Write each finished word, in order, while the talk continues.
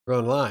We're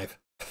going live.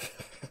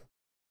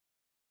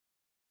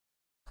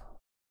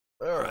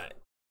 All right.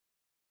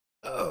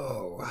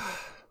 Oh,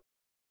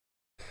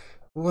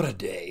 what a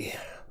day.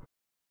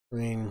 I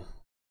mean,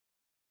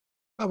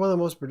 probably one of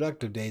the most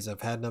productive days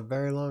I've had in a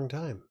very long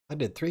time. I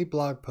did 3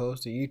 blog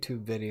posts, a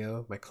YouTube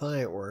video, my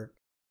client work,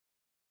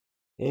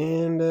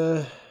 and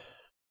I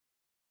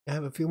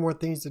have a few more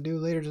things to do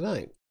later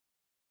tonight.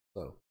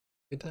 So,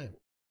 good time.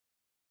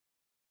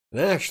 And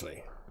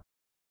actually,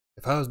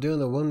 if I was doing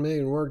the 1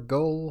 million word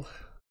goal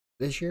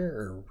this year,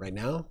 or right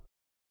now,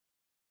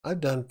 I've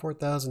done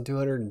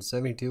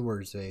 4,272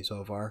 words today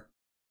so far.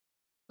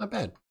 Not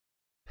bad.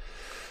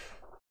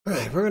 All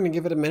right, we're going to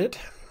give it a minute,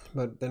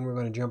 but then we're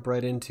going to jump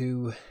right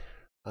into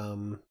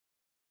how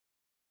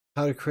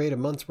to create a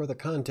month's worth of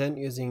content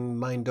using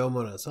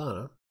Mindomo and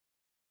Asana.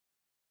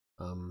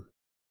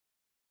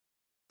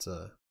 It's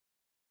a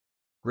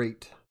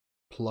great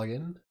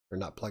plugin, or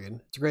not plugin,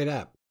 it's a great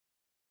app.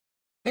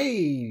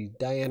 Hey,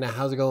 Diana,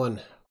 how's it going?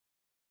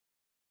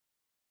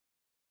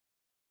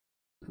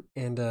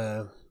 And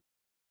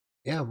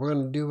yeah, we're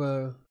going to do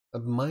a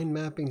mind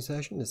mapping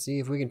session to see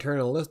if we can turn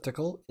a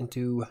listicle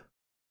into...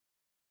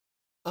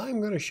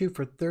 I'm going to shoot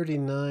for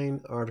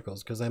 39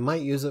 articles because I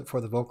might use it for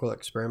the vocal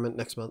experiment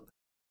next month.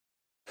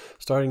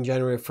 Starting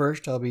January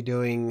 1st, I'll be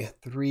doing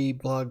 3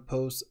 blog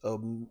posts a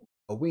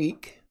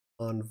week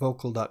on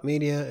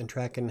Vocal.Media and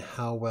tracking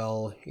how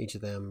well each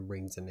of them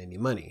brings in any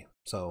money.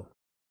 So,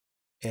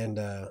 and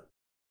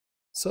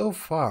so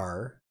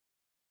far,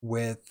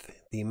 with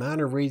the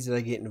amount of reads that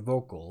I get in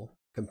Vocal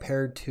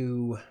compared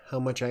to how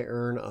much I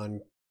earn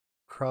on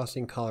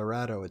Crossing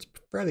Colorado, it's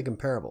fairly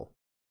comparable.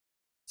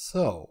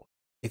 So,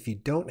 if you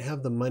don't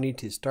have the money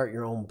to start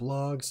your own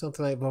blog,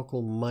 something like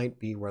Vocal might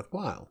be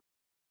worthwhile.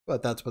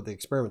 But that's what the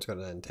experiment's going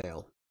to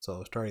entail.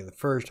 So starting the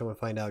 1st, I'm going to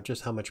find out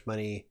just how much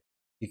money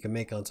you can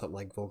make on something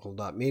like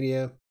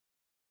Vocal.media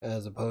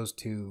as opposed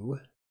to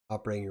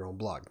operating your own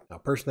blog. Now,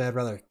 personally, I'd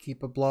rather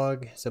keep a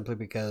blog simply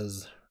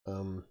because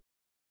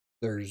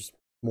there's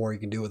more you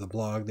can do with a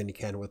blog than you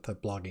can with a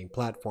blogging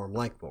platform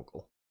like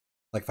Vocal.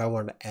 Like if I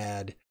wanted to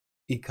add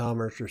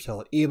e-commerce or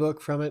sell an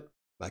ebook from it,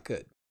 I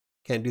could.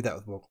 Can't do that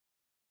with Vocal.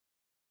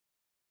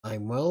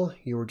 I'm well.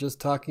 You were just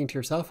talking to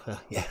yourself?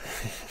 Yeah.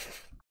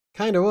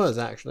 Kind of was,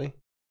 actually.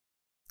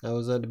 I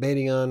was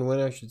debating on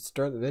when I should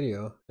start the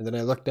video, and then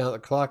I looked down at the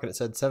clock and it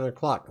said 7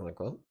 o'clock. I'm like,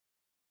 well,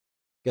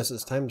 guess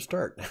it's time to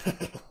start.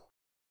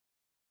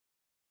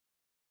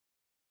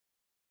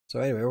 So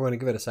anyway, we're going to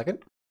give it a second.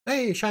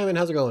 Hey, Shyman,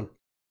 how's it going?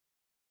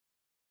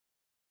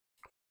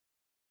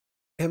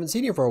 I haven't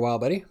seen you for a while,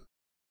 buddy.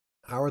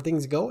 How are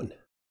things going?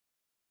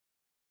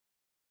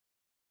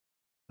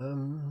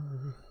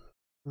 I'm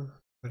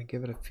going to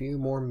give it a few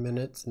more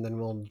minutes, and then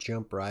we'll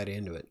jump right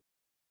into it.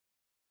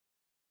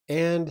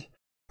 And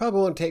probably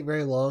won't take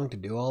very long to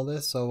do all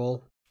this, so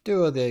we'll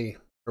do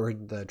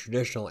the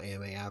traditional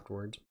AMA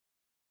afterwards.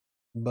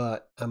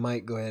 But I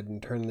might go ahead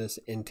and turn this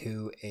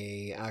into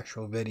a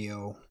actual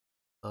video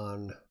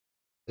on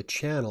the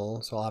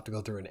channel, so I'll have to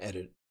go through and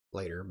edit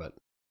later, but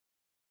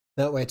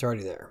that way it's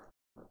already there.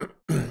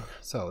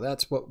 So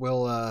that's what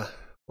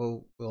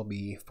we'll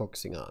be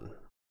focusing on.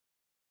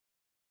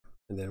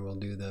 And then we'll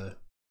do the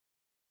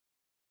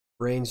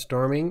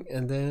brainstorming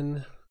and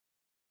then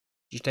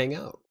just hang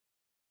out.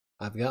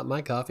 I've got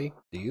my coffee.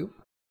 Do you?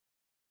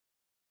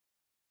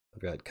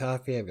 I've got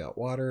coffee, I've got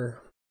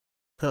water.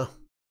 Huh.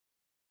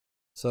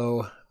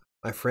 So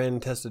my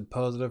friend tested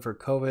positive for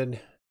COVID.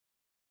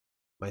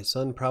 My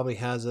son probably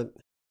has it.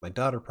 My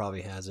daughter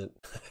probably has it.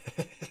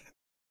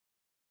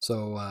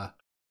 So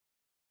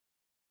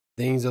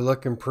things are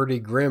looking pretty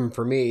grim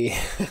for me.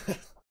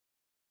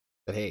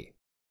 But hey,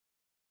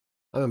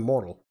 I'm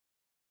immortal.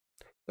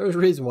 There's a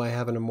reason why I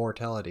have an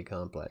immortality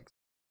complex.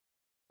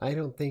 I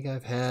don't think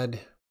I've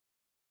had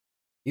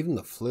even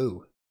the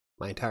flu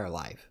my entire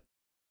life.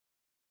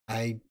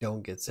 I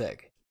don't get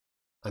sick.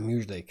 I'm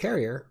usually a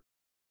carrier.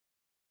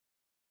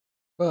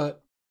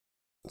 But,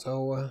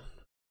 so,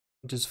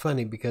 which is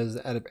funny because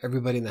out of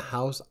everybody in the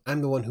house,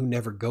 I'm the one who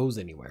never goes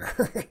anywhere.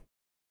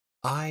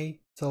 I've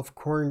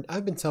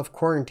been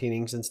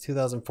self-quarantining since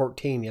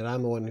 2014, yet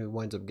I'm the one who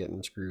winds up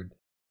getting screwed.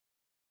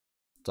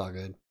 It's all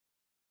good.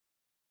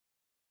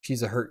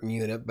 She's a hurting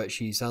unit, but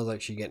she sounds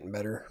like she's getting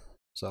better.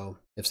 So,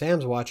 if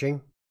Sam's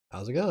watching,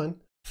 how's it going?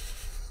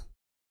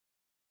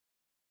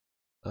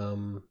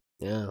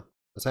 Yeah.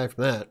 Aside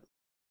from that,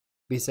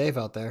 be safe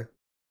out there.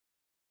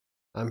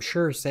 I'm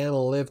sure Sam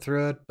will live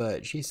through it,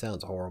 but she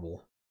sounds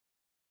horrible.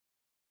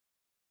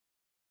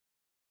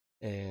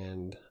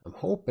 And I'm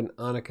hoping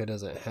Annika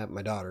doesn't have,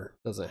 my daughter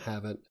doesn't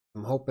have it.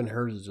 I'm hoping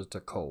hers is just a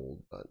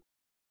cold, but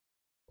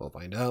we'll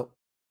find out.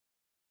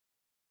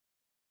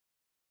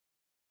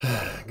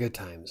 Good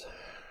times.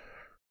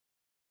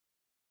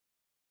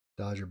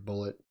 Dodge your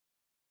bullet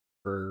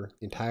for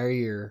the entire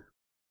year.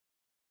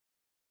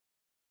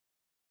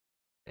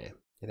 Yeah,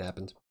 it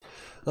happens.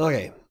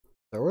 Okay,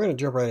 so we're going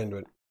to jump right into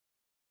it.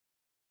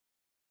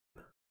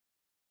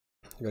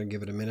 I'm going to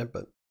give it a minute,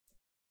 but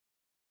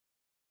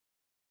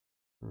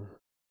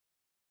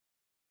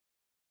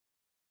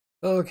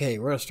Okay,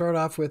 we're going to start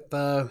off with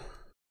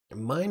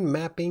mind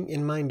mapping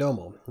in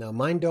Mindomo. Now,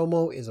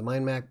 Mindomo is a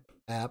mind map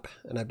app,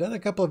 and I've done a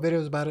couple of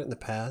videos about it in the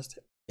past.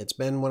 It's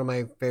been one of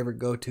my favorite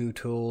go-to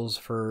tools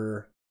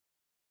for,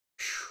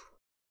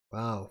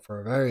 wow,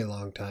 for a very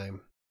long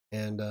time.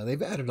 And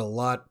they've added a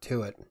lot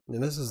to it.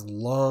 And this is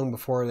long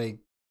before they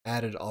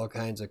added all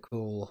kinds of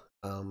cool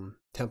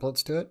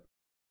templates to it.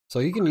 So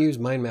you can use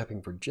mind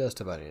mapping for just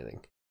about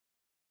anything.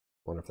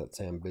 Wonder if that's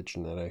Sam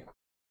bitching that I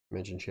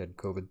mentioned she had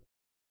COVID.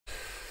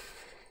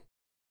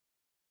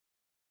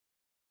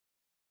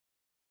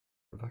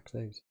 For fuck's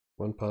sakes.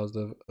 One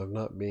positive of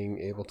not being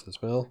able to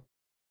smell.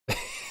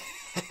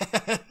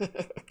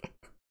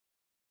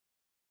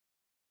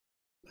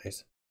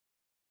 Nice.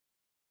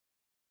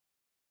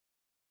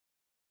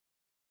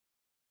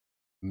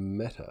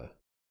 Meta.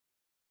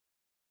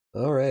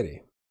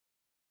 Alrighty.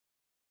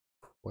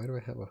 Why do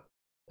I have a...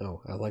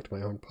 Oh, I liked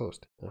my own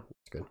post. Oh,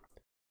 that's good.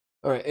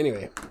 Alright,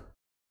 anyway.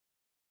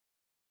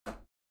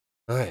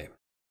 Alright.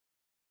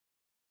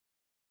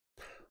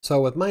 So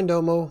with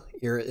Mindomo,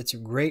 it's a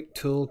great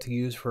tool to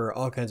use for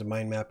all kinds of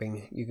mind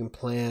mapping. You can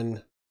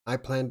plan... I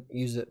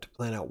use it to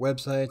plan out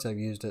websites. I've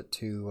used it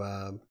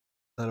to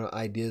plan out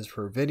ideas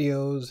for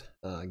videos,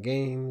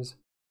 games.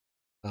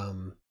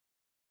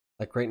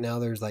 Like right now,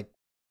 there's like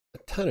a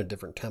ton of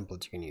different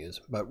templates you can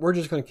use, but we're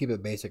just going to keep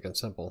it basic and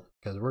simple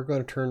because we're going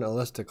to turn a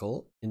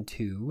listicle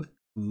into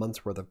a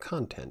month's worth of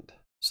content.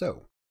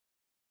 So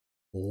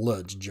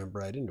let's jump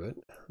right into it.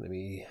 Let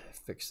me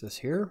fix this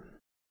here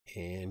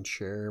and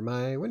share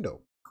my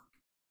window.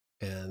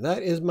 And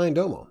that is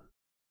Mindomo.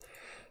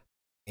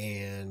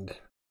 And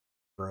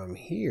from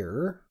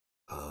here,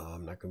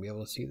 I'm not going to be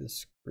able to see the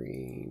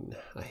screen.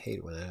 I hate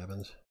it when that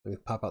happens. Let me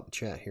pop out the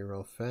chat here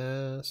real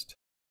fast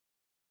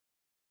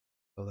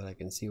so that I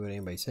can see what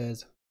anybody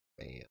says.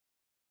 Bam.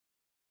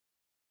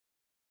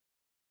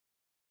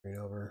 Right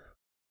over.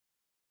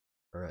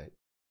 All right.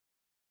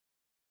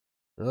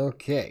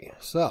 Okay,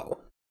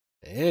 so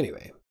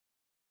anyway,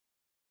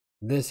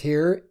 this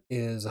here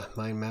is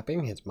mind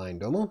mapping. It's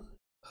Mindomo.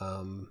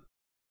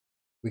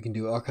 We can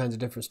do all kinds of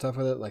different stuff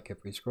with it. Like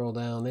if we scroll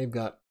down, they've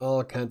got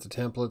all kinds of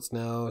templates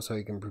now, so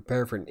you can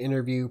prepare for an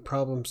interview,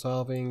 problem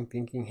solving,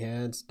 thinking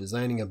heads,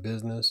 designing a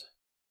business,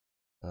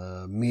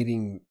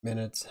 meeting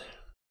minutes.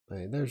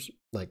 There's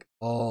like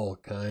all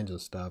kinds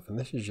of stuff, and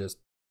this is just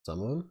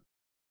some of them.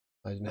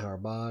 Eisenhower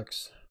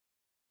box.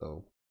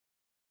 So,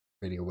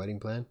 radio wedding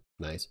plan.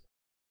 Nice.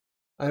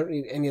 I don't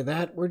need any of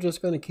that. We're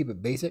just going to keep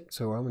it basic,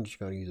 so I'm just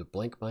going to use a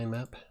blank mind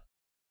map.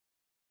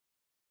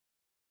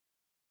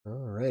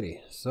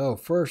 Alrighty, so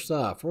first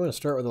off, we're going to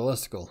start with a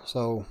listicle.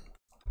 So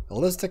a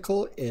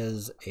listicle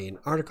is an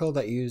article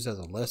that you use as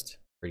a list.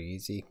 Pretty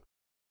easy.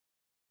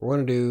 We're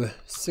going to do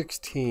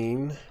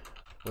 16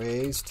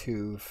 ways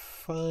to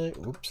find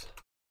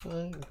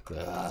motivation.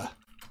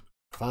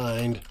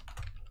 Find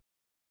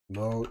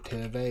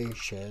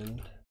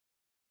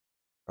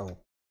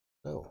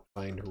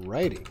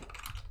writing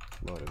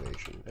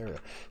motivation. There we go.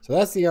 So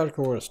that's the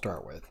article we're going to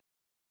start with.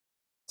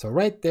 So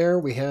right there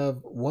we have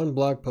one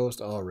blog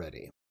post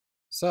already.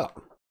 So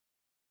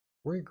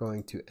we're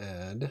going to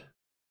add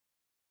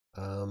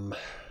a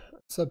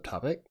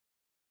subtopic.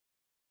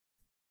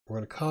 We're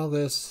going to call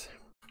this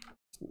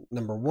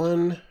number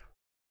 1.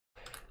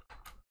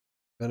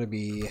 Going to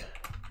be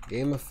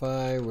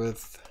gamify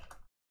with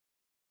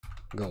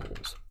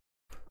goals.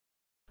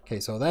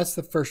 Okay, so that's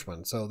the first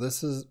one. So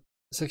this is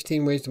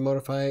 16 ways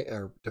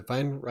to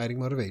define writing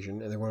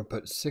motivation, and then we're going to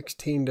put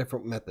 16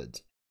 different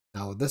methods.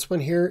 Now this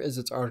one here is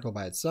its article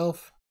by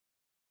itself,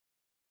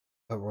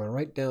 but we're going to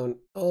write down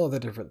all the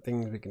different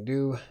things we can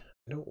do.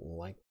 I don't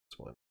like this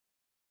one.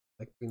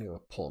 I think we need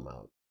to pull them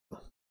out.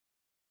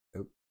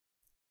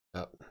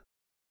 Oh,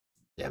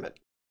 damn it.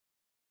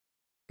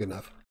 Good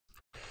enough.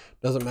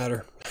 Doesn't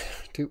matter.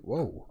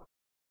 Whoa.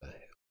 There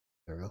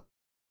we go.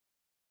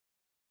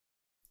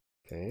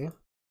 Okay.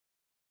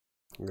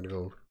 I'm going to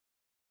go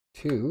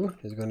 2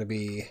 is going to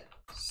be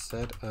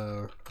set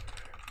a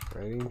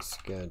writing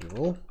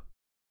schedule.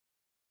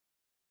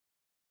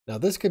 Now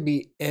this could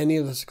be any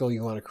listicle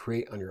you want to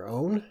create on your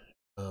own.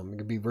 It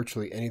could be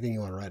virtually anything you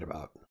want to write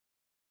about.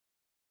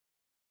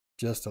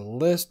 Just a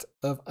list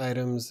of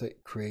items that you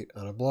create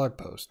on a blog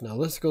post. Now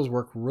listicles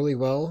work really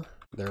well.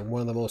 They're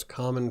one of the most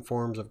common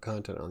forms of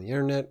content on the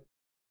internet,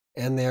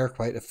 and they are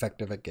quite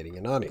effective at getting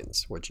an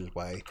audience, which is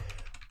why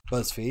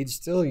BuzzFeed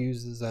still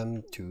uses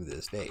them to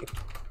this day.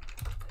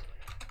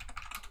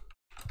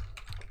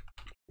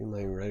 In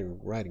my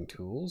writing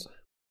tools,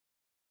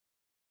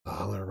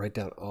 I'm going to write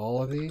down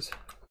all of these.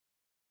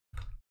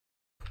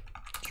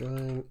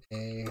 Join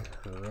a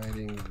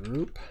writing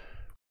group.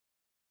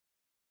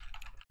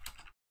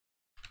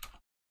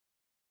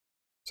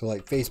 So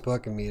like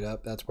Facebook and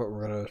Meetup, that's what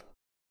we're going to,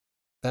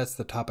 that's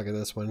the topic of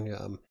this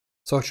one.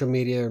 Social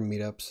media or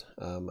meetups.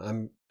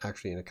 I'm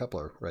actually in a couple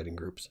of writing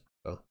groups.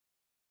 So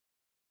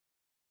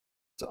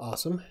it's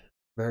awesome.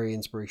 Very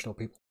inspirational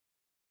people.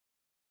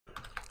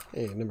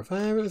 Hey, number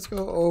 5, let's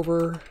go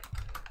over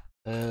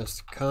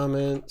ask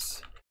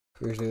comments.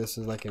 Usually this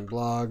is like in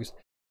blogs.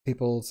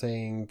 people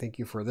saying thank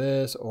you for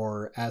this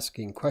or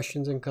asking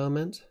questions and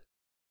comments.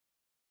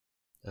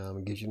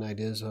 It gives you an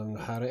ideas on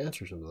how to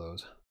answer some of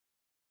those.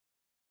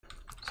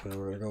 So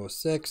we're going to go with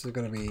 6. It's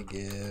going to be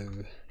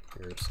give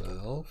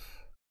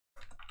yourself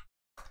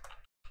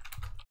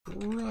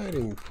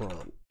writing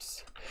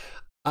prompts.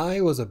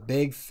 I was a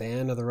big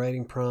fan of the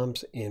writing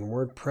prompts in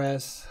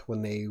WordPress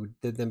when they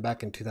did them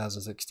back in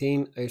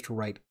 2016. I used to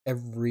write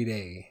every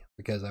day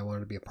because I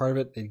wanted to be a part of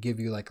it. They'd give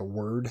you like a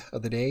word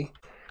of the day,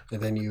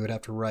 and then you would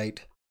have to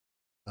write.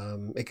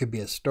 It could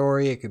be a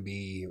story, it could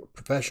be a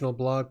professional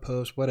blog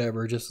post,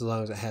 whatever, just as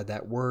long as it had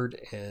that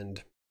word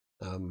and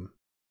in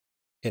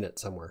it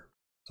somewhere.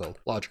 So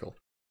logical.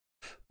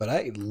 But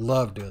I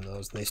love doing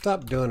those. And they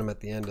stopped doing them at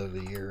the end of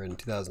the year in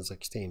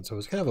 2016, so it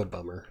was kind of a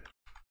bummer.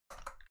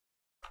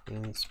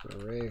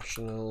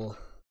 Inspirational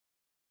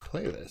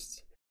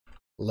playlists.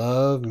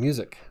 Love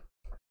music.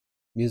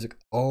 Music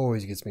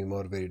always gets me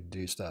motivated to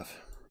do stuff.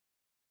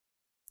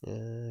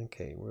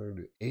 Okay, we're going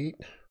to do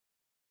 8.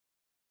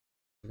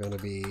 We're going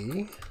to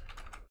be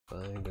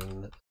find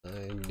an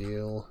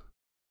ideal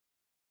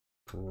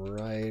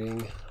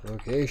writing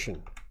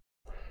location.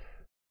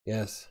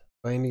 Yes,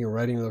 finding a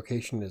writing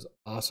location is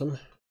awesome,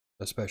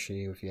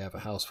 especially if you have a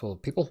house full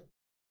of people.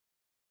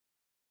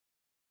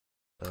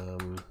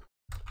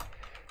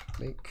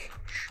 Make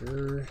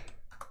sure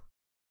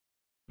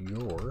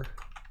you're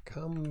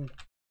comfortable.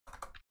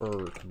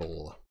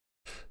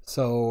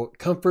 So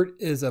comfort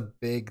is a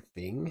big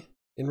thing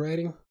in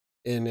writing,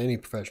 in any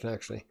profession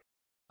actually.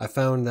 I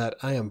found that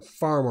I am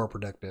far more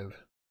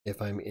productive if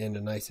I'm in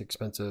a nice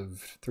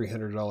expensive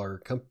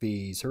 $300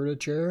 comfy Serta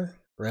chair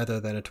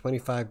rather than a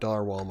 $25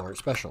 Walmart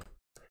special.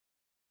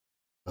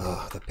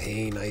 Oh, the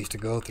pain I used to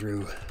go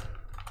through.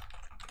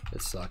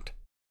 It sucked.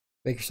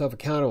 Make yourself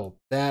accountable.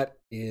 That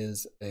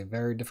is a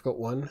very difficult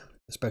one,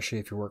 especially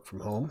if you work from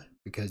home,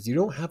 because you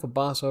don't have a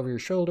boss over your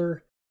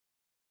shoulder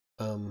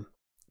to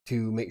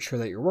make sure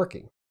that you're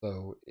working.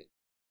 So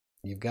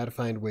you've got to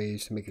find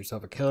ways to make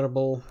yourself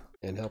accountable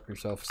and help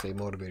yourself stay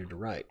motivated to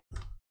write.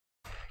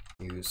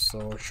 Use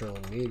social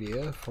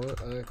media for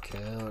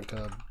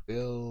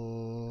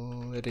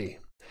accountability.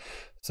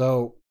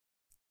 So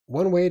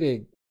one way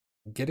to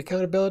get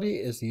accountability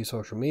is to use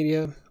social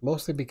media,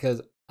 mostly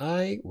because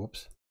I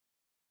didn't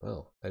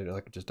know I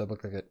could just double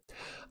click it.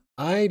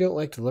 I don't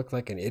like to look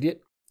like an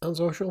idiot on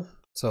social.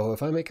 So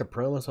if I make a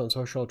promise on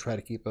social, I'll try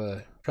to keep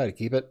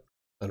it.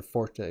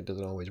 Unfortunately, it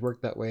doesn't always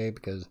work that way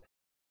because,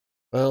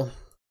 well,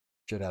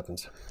 shit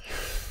happens.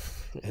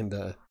 And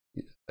I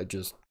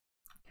just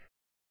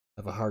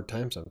have a hard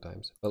time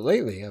sometimes. But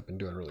lately, I've been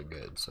doing really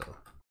good. So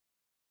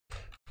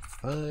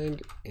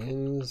find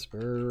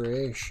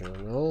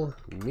inspirational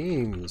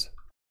memes.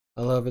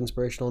 I love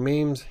inspirational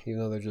memes, even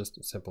though they're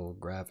just simple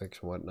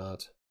graphics and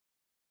whatnot.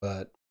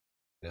 But,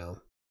 you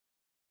know,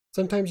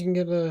 sometimes you can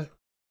get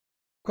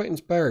quite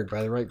inspired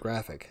by the right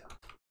graphic.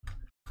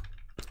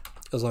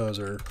 As long as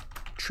they're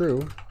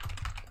true.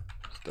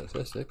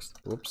 Statistics.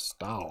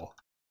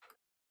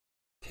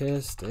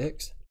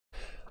 Statistics.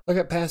 Look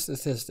at past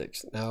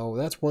statistics. Now,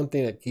 that's one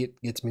thing that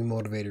gets me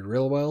motivated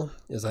real well,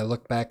 is I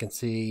look back and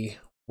see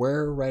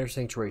where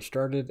WriterSanctuary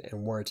started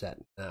and where it's at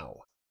now.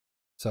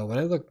 So when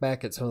I look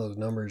back at some of those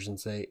numbers and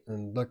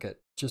look at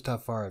just how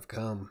far I've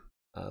come,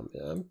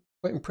 I'm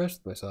quite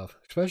impressed with myself,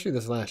 especially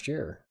this last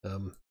year.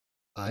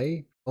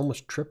 I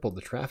almost tripled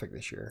the traffic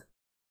this year.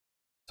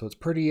 So it's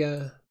pretty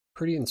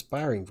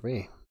inspiring for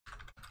me.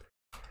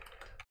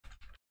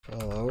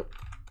 Follow,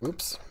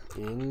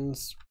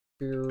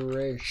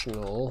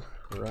 inspirational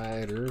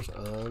writers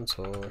on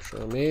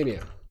social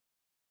media.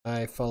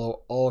 I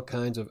follow all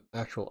kinds of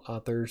actual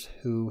authors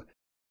who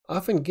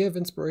often give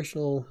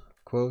inspirational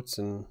quotes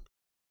and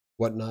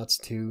whatnots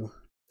to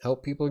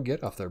help people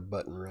get off their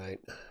butt and write.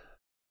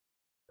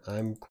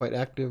 I'm quite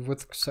active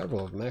with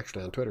several of them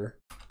actually on Twitter.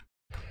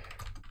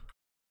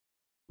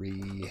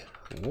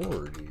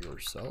 Reward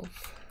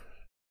yourself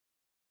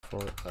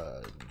for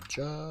a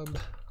job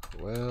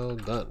well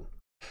done.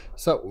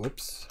 So,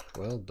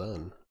 well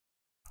done.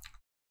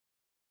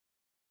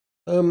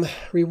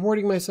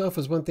 Rewarding myself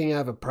is one thing I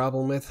have a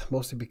problem with,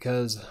 mostly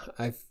because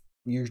I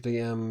usually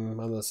am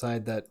on the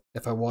side that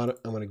if I want it,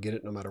 I'm going to get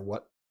it no matter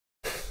what.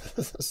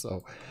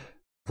 So,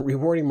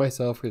 rewarding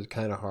myself is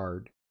kind of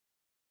hard.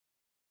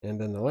 And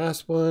then the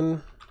last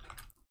one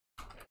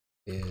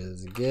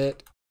is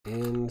get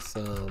in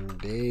some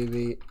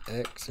daily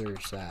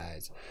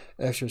exercise.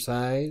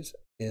 Exercise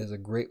is a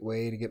great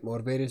way to get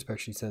motivated,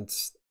 especially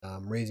since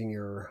raising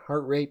your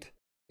heart rate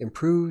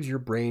improves your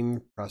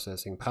brain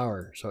processing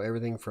power. So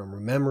everything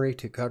from memory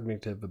to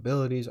cognitive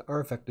abilities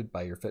are affected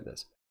by your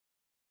fitness.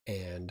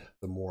 And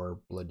the more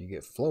blood you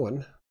get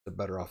flowing, the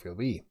better off you'll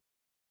be.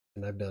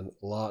 And I've done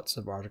lots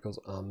of articles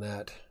on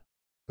that,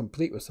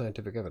 complete with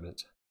scientific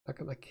evidence. How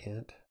come I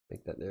can't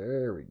make that?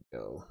 There we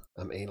go.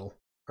 I'm anal.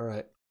 All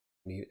right.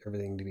 Need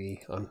everything to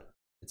be on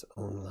its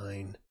own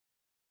line.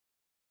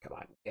 Come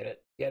on,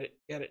 get it.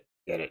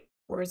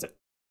 Where is it?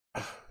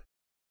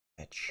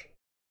 Bitch.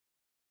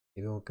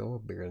 Maybe it won't go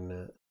bigger than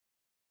that.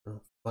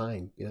 Oh,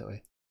 fine, be that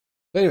way.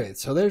 But anyway,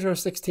 so there's our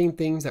 16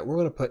 things that we're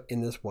going to put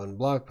in this one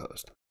blog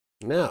post.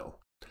 Now,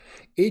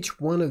 each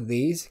one of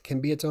these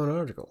can be its own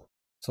article.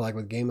 So like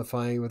with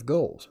gamify with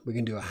goals, we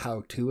can do a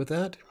how-to with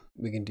that.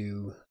 We can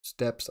do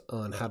steps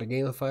on how to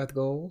gamify with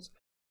goals.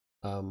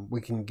 We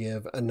can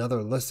give another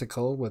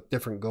listicle with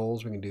different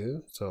goals we can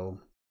do. So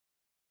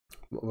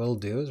what we'll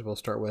do is we'll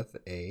start with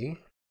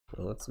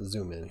well, let's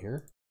zoom in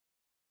here.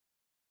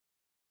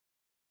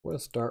 We'll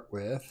start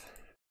with,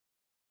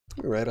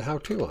 we write a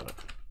how-to on it.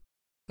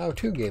 How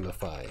to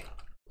gamify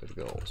with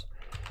goals.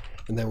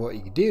 And then what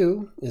you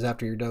do is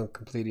after you're done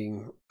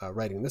completing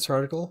writing this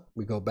article,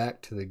 we go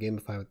back to the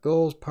gamify with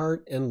goals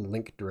part and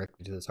link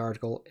directly to this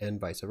article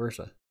and vice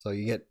versa. So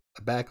you get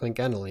a backlink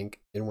and a link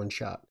in one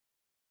shot.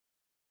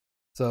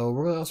 So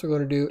we're also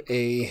going to do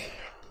a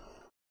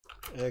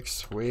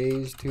X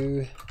ways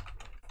to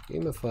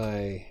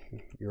gamify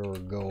your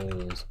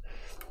goals.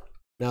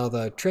 Now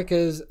the trick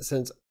is,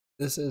 since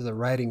this is a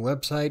writing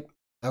website,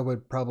 I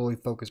would probably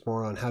focus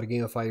more on how to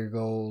gamify your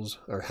goals,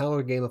 or how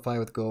to gamify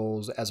with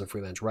goals as a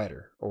freelance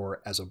writer or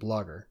as a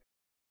blogger.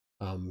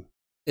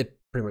 It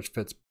pretty much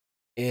fits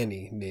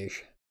any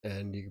niche,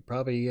 and you can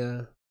probably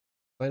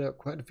find out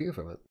quite a few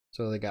from it.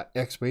 So they got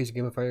X ways to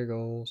gamify your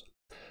goals.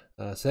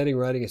 Setting,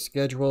 writing a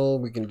schedule.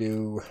 We can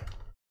do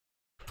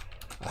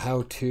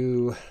how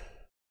to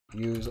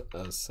use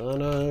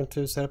Asana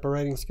to set up a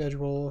writing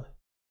schedule.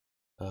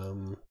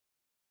 We'll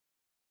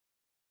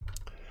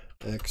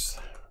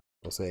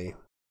say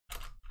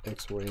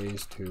X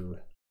ways to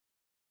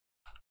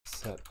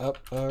set up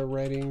a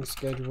writing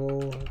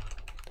schedule.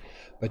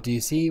 But do you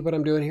see what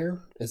I'm doing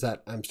here? Is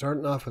that I'm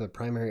starting off with a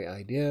primary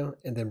idea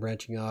and then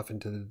branching off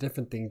into the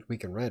different things we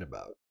can write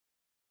about.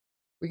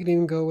 We can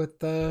even go with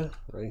the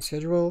writing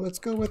schedule. Let's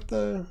go with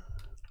the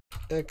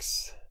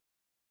X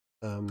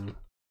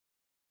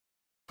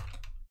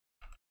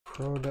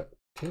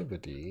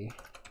productivity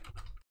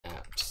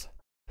apps,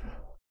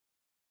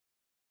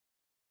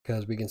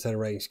 because we can set a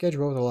writing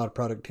schedule with a lot of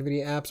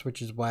productivity apps,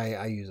 which is why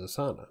I use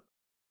Asana.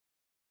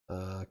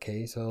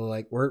 Okay, so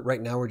like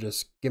right now we're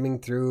just skimming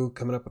through,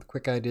 coming up with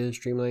quick ideas,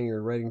 streamlining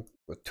your writing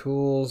with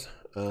tools.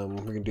 We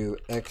can do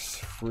X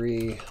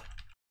free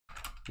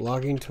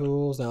blogging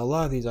tools. Now a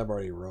lot of these I've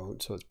already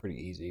wrote, so it's pretty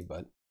easy,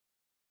 but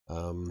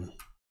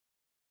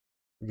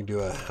we can do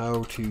a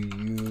how to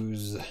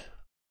use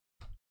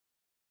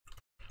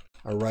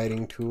a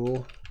writing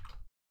tool.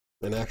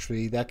 And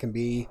actually that can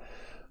be,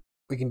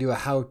 we can do a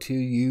how to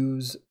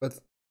use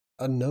with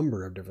a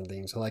number of different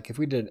things. So like if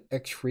we did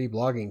X free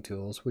blogging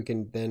tools, we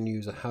can then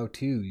use a how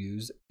to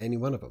use any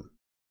one of them.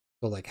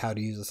 So like how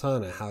to use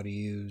Asana, how to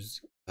use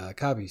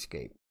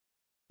Copyscape,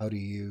 how to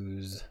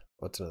use,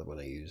 what's another one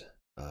I use?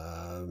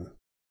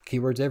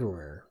 Keywords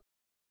everywhere.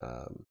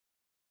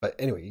 But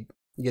anyway,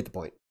 you get the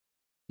point.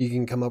 You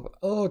can come up with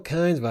all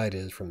kinds of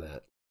ideas from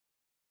that.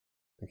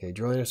 Okay,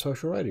 join a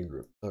social writing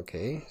group.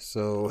 Okay,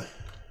 so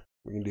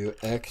we can do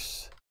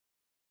X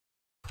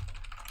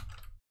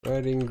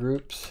writing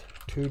groups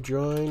to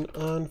join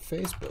on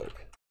Facebook.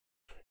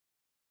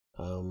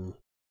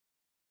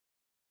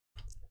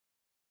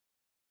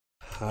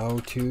 How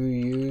to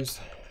use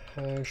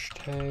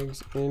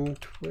hashtags in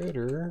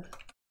Twitter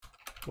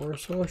or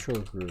social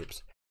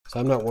groups. So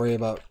I'm not worried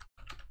about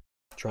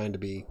trying to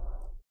be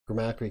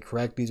grammatically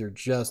correct. These are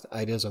just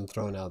ideas I'm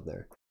throwing out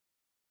there.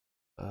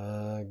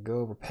 Go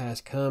over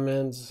past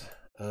comments.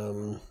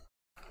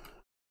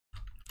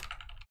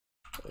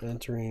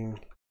 Answering.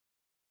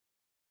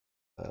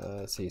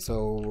 Let's see.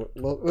 So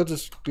we'll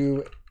just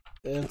do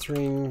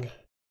answering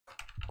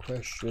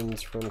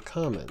questions from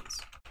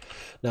comments.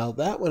 Now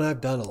that one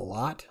I've done a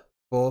lot,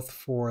 both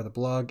for the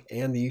blog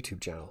and the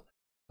YouTube channel.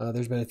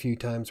 There's been a few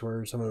times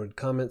where someone would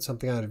comment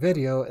something on a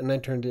video and I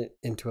turned it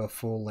into a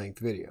full-length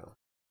video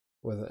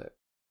with it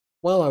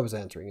while I was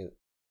answering it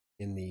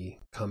in the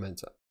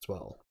comments as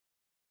well.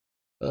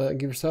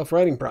 Give yourself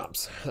writing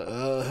prompts.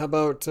 How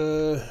about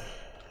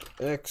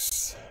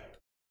X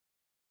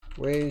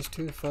ways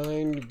to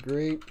find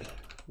great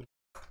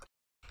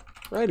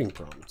writing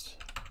prompts?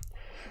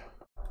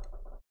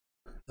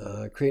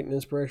 Create an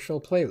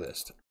inspirational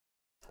playlist.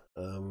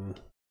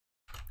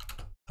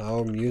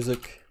 How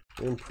music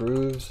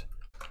improves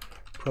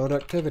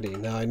productivity.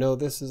 Now I know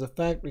this is a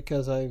fact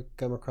because I've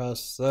come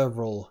across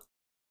several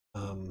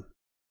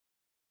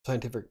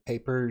scientific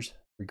papers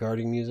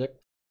regarding music.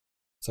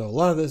 So a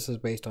lot of this is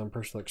based on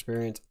personal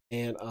experience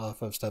and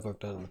off of stuff I've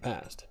done in the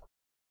past.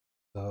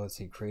 So let's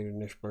see, create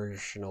an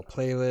inspirational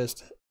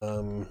playlist.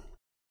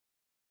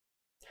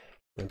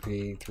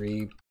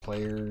 MP3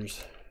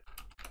 players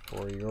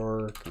for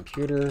your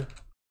computer,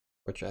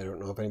 which I don't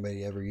know if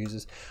anybody ever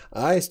uses.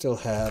 I still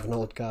have an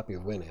old copy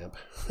of Winamp,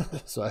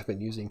 so I've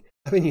been using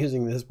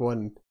this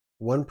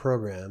one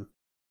program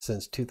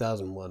since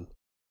 2001.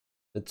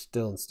 It's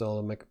still installed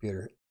on my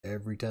computer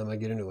every time I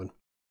get a new one.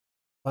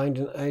 Find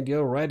an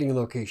ideal writing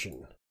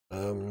location.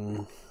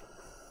 How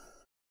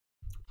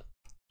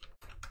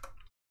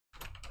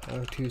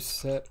to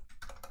set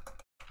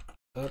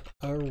up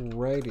a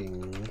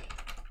writing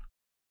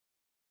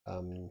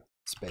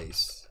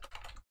space.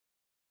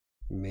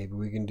 Maybe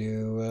we can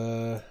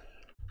do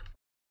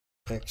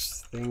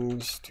X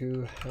things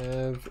to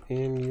have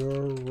in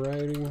your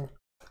writing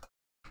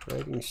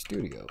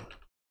studio.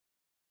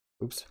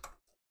 Oops.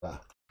 Ah.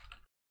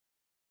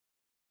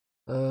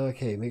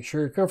 Okay, make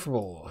sure you're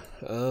comfortable.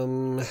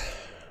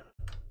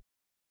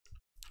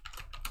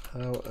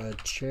 How a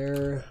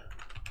chair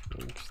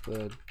makes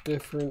the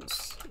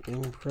difference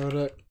in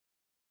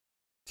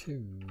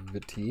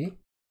productivity.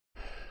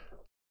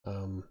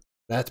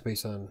 That's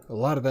based on, a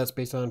lot of that's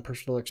based on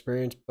personal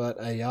experience,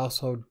 but I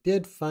also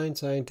did find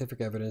scientific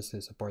evidence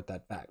to support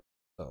that fact.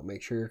 So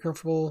make sure you're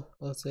comfortable.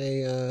 Let's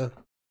say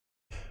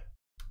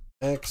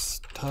X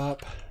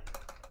top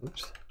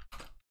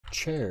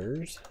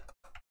chairs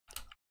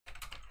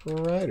for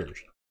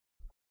writers.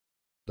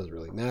 Doesn't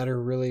really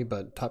matter really,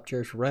 but top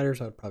chairs for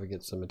writers, I'd probably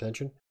get some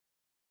attention.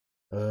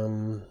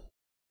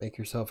 Make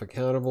yourself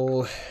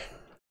accountable.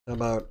 How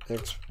about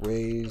X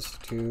ways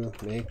to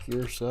make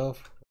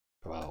yourself?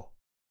 Wow.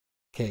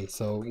 Okay,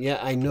 so yeah,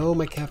 I know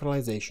my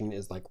capitalization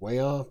is like way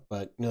off,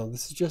 but you know,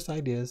 this is just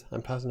ideas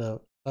I'm passing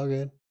out. All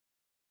good.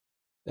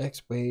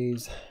 X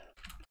ways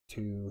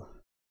to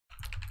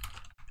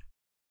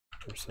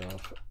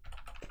yourself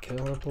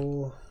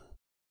accountable.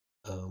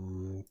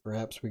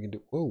 Perhaps we can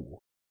do,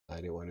 whoa, I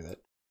didn't want to do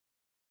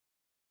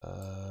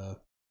that.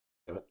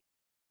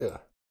 Yeah.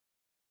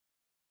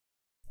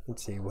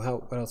 Let's see,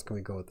 what else can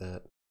we go with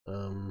that?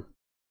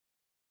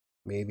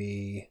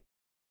 Maybe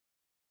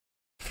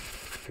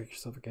make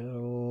yourself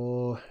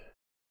accountable.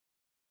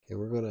 Okay,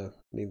 we're gonna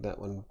leave that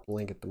one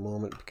blank at the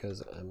moment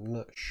because I'm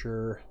not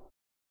sure.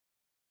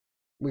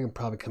 We can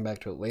probably come back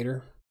to it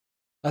later.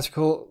 That's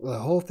cool. The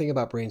whole thing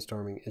about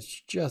brainstorming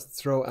is just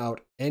throw out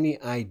any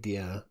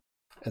idea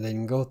and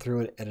then go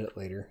through and edit it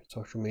later.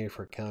 Social media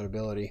for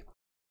accountability.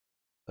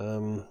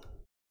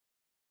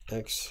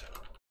 X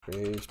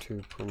ways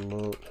to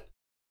promote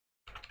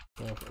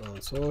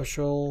on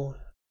social.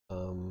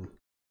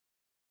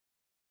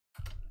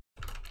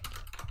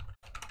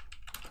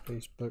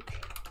 Facebook.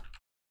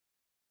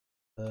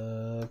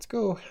 Let's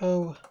go.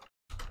 How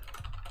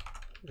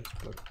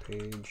Facebook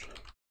page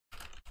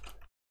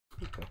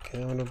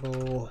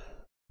accountable.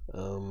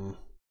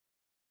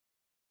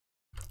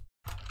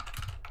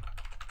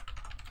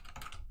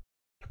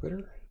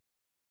 Twitter.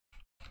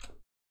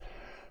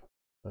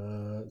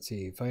 Let's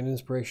see. Find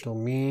inspirational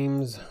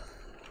memes.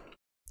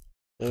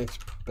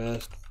 Next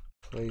best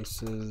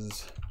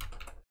places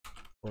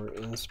for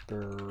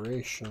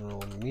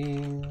inspirational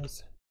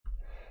memes.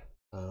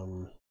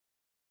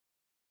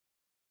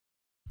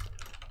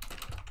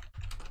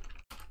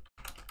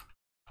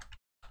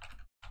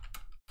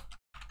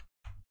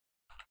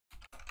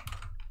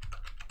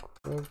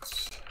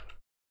 Quotes.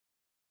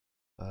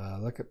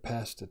 Look at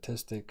past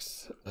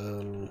statistics.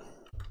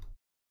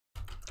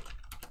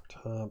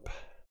 Top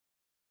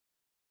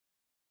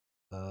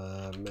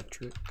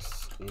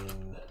metrics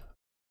in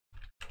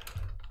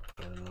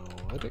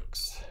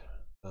analytics.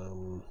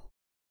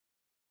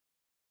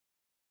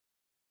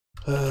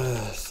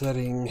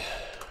 Setting.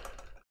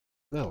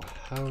 No,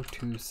 how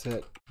to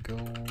set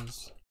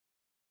goals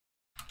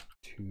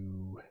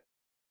to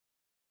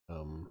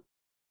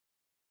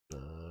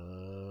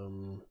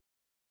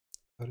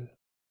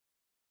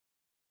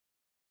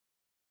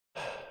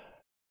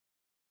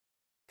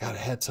God, I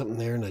had something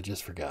there and I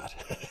just forgot.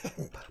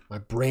 My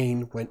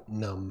brain went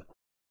numb.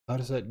 How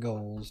to set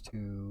goals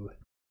to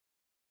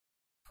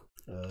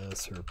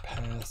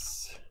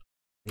surpass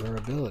your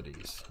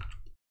abilities.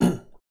 All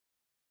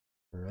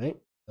right.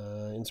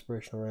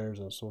 Inspirational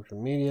writers on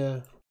social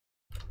media.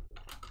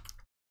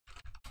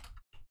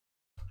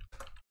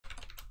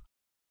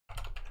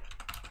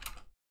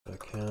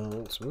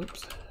 Accounts,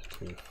 whoops,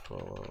 to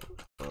follow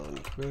on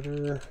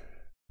Twitter.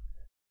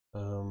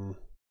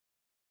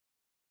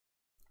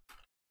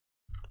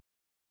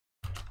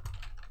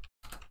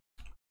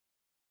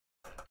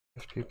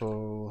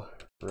 People,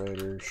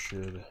 writers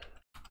should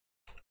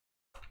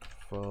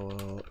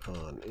follow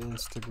on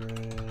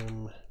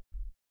Instagram.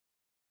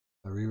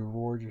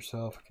 Reward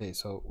yourself. Okay,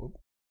 so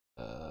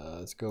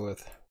let's go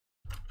with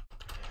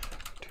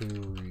to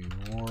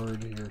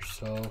reward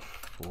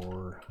yourself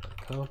for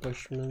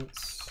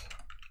accomplishments.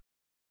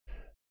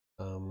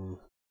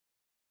 Let's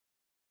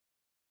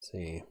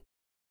see.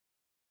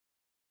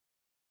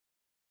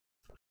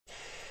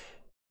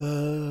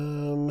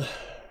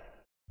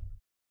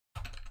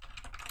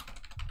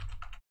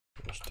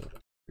 Just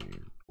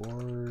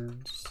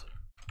rewards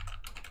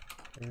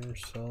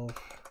yourself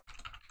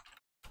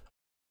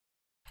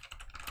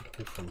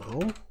from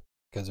home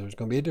because there's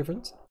going to be a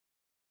difference.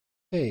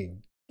 Hey,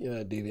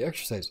 daily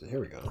exercises. Here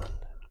we go.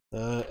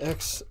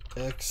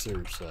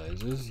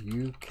 Exercises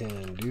you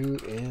can do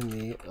in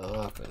the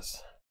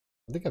office.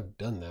 I think I've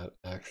done that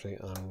actually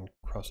on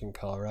Crossing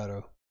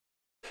Colorado.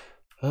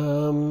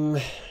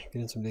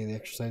 Getting some daily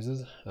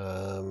exercises.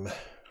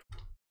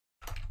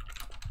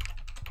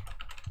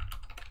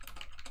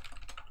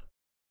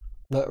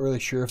 Not really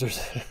sure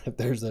if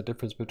there's a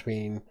difference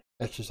between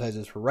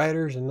exercises for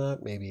writers and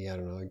not. Maybe, I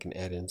don't know, I can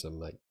add in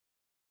some like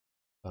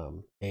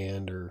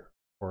hand or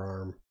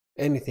forearm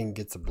anything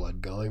gets the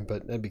blood going,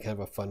 but that'd be kind of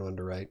a fun one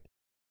to write.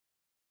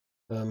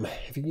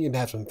 If you can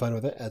have some fun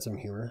with it, add some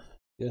humor.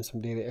 Get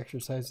some daily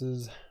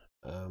exercises.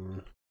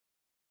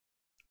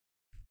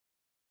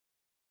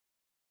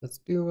 Let's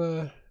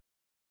do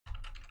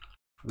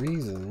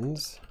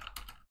reasons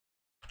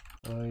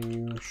why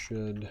you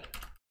should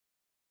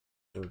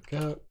work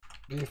out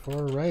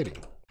before writing.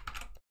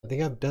 I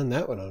think I've done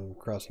that one on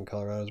Crossing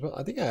Colorado as well.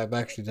 I think I've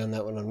actually done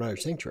that one on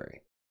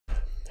WriterSanctuary.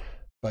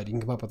 But you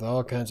can come up with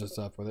all kinds of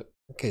stuff with it.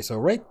 Okay, so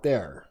right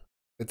there,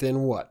 within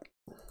what?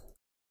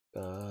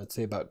 I'd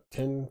say about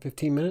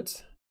 10-15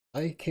 minutes,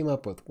 I came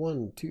up with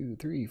 1, 2,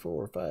 3,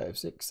 4, 5,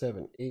 6,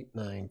 7, 8,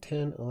 9,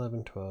 10,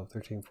 11, 12,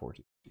 13,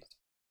 14,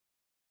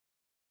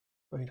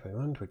 20,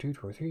 21, 22,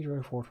 23,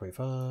 24,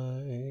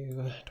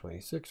 25,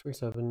 26,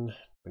 27,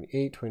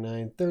 28,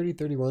 29, 30,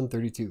 31,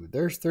 32.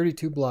 There's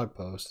 32 blog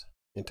posts.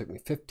 It took me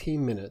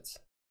 15 minutes.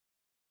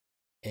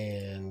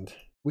 And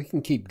we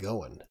can keep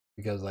going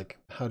because, like,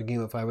 how to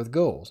gamify with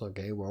goals.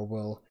 Okay,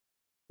 well,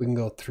 we can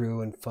go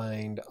through and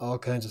find all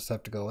kinds of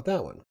stuff to go with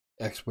that one.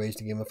 X ways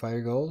to gamify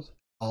your goals.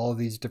 All of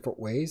these different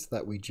ways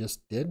that we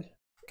just did,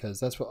 because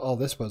that's what all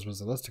this was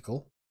a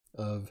listicle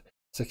of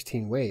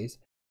 16 ways.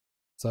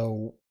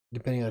 So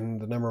depending on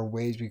the number of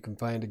ways we can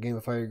find to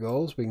gamify your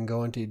goals, we can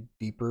go into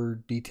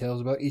deeper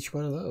details about each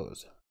one of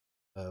those.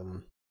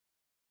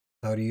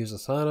 How to use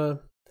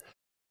Asana.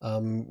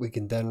 We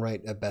can then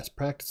write best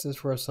practices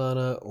for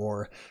Asana,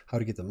 or how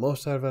to get the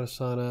most out of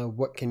Asana.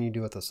 What can you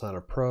do with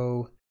Asana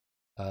Pro?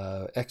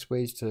 X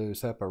ways to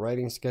set up a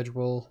writing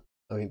schedule.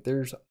 I mean,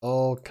 there's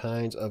all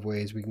kinds of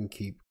ways we can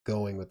keep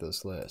going with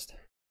this list.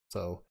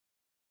 So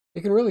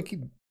it can really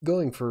keep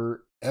going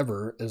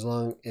forever as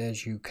long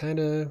as you kind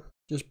of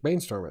just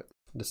brainstorm it.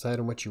 Decide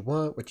on what you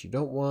want, what you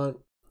don't want.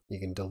 You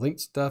can delete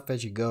stuff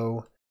as you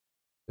go.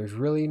 There's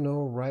really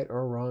no right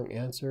or wrong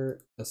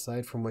answer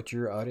aside from what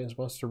your audience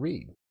wants to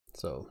read.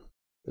 So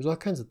there's all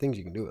kinds of things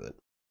you can do with it.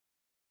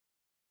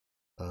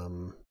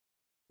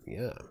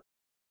 Yeah.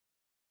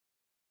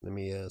 Let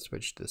me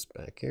switch this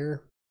back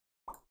here.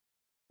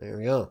 There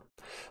we go.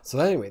 So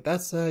anyway,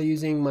 that's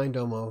using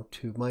Mindomo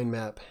to mind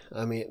map.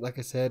 I mean, like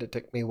I said, it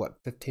took me, what,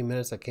 15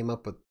 minutes? I came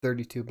up with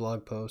 32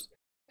 blog posts,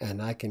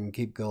 and I can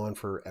keep going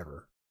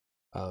forever.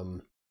 I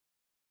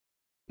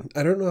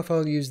don't know if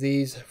I'll use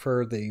these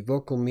for the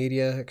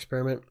Vocal.Media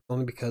experiment,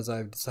 only because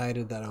I've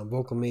decided that on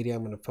Vocal.Media,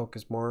 I'm going to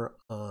focus more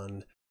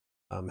on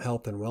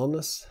health and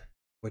wellness,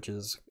 which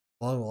is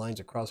along the lines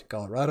of Crossing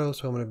Colorado.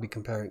 So I'm going to be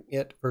comparing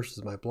it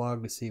versus my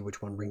blog to see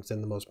which one brings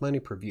in the most money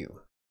per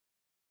view.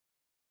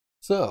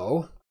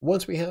 So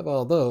once we have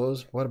all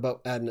those, what about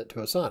adding it to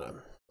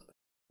Asana?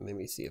 Let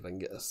me see if I can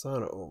get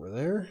Asana over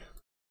there.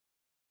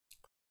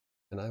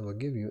 And I will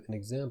give you an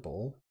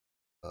example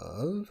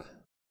of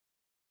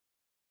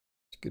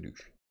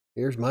skadoosh.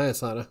 Here's my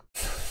Asana.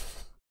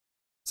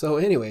 So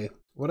anyway,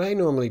 what I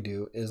normally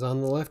do is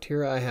on the left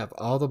here, I have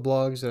all the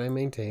blogs that I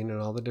maintain and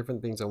all the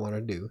different things I want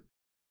to do.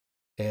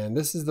 And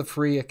this is the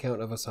free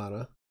account of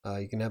Asana.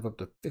 You can have up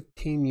to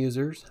 15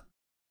 users,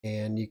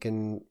 and you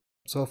can,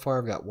 so far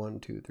I've got 1,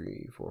 2,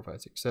 3, 4,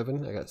 5, 6,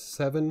 7. I got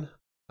 7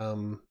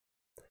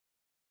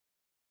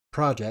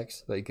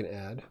 projects that you can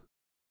add.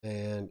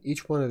 And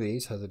each one of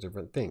these has a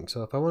different thing.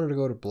 So if I wanted to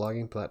go to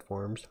blogging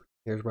platforms,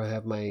 here's where I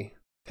have my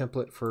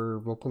template for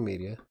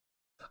Vocal.Media.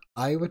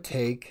 I would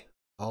take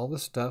all the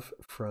stuff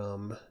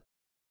from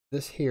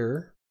this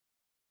here.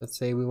 Let's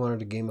say we wanted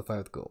to gamify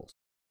with goals.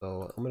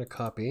 So I'm going to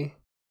copy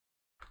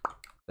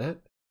that.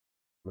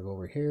 I'm going to go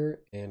over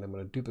here and I'm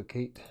going to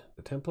duplicate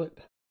the template.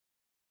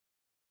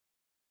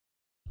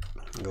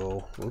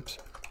 Go, whoops,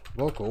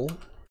 Vocal.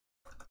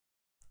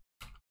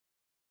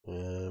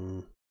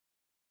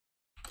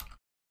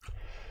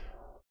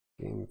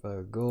 Gamify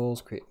with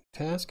goals, create a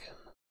task.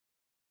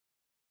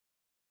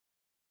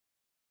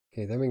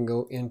 Okay, then we can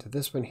go into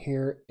this one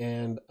here,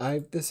 and I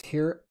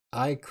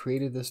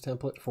created this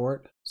template for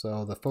it.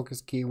 So the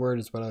focus keyword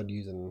is what I would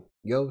use in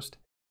Yoast.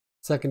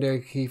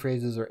 Secondary key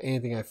phrases are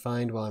anything I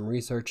find while I'm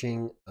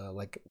researching,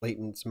 like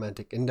latent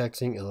semantic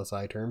indexing,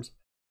 LSI terms.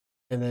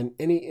 And then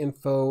any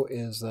info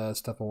is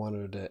stuff I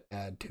wanted to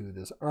add to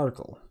this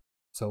article.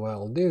 So what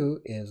I'll do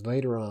is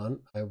later on,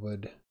 I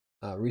would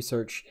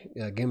research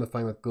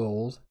gamifying with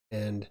goals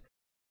and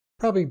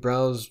probably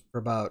browse for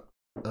about,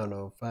 I don't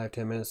know,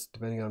 5-10 minutes,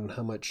 depending on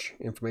how much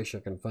information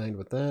I can find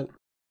with that.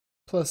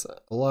 Plus,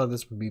 a lot of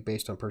this would be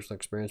based on personal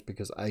experience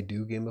because I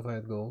do gamify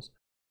with goals.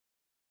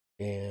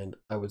 And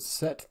I would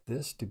set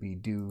this to be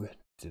due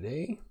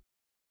today,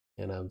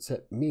 and I would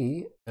set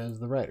me as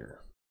the writer.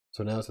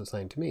 So now it's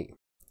assigned to me.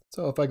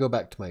 So if I go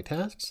back to my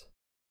tasks,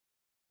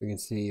 we can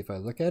see if I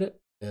look at it,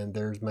 and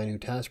there's my new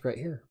task right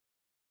here.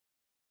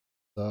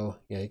 So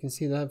yeah, you can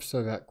see that I've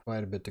still got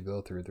quite a bit to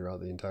go throughout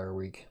the entire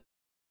week.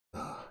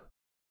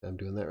 I'm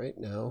doing that right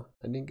now.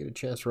 I didn't get a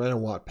chance to write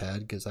on Wattpad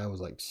because I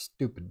was like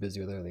stupid busy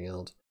with everything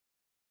else.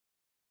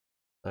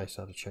 I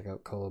still have to check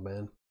out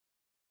Coloban.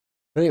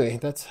 But anyway,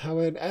 that's how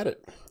I'd add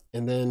it.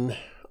 And then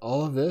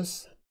all of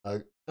this,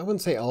 I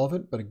wouldn't say all of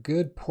it, but a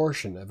good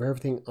portion of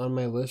everything on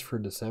my list for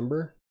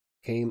December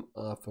came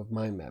off of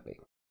mind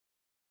mapping.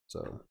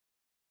 So,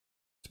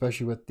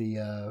 especially with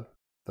the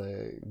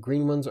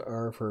green ones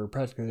are for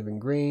Practically Living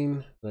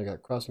Green. Then I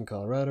got Crossing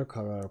Colorado,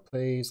 Colorado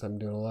Place. I'm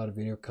doing a lot of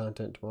video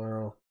content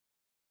tomorrow.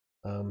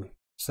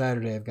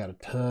 Saturday I've got a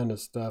ton of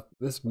stuff.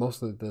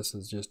 Most of this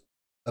is just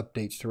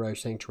updates to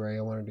WriterSanctuary.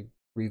 I wanted to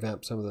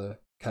revamp some of the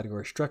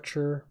category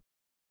structure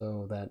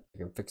so that I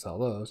can fix all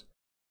those.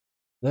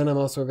 Then I'm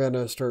also going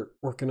to start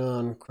working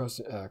on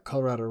Crossing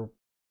Colorado.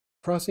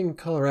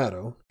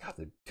 God,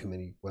 there are too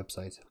many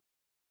websites.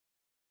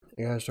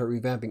 I gotta start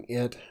revamping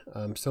it.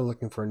 I'm still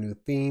looking for a new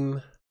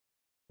theme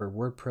for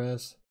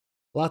WordPress.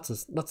 Lots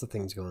of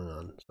things going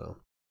on. So,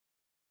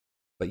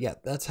 but yeah,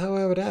 that's how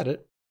I would add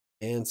it.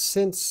 And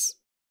since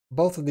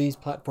both of these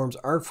platforms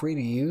are free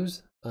to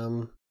use,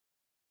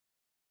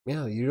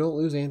 yeah, you don't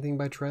lose anything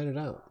by trying it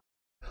out.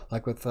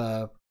 Like with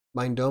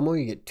Mindomo,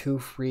 you get 2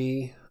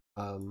 free.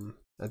 I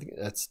think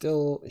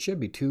it should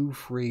be 2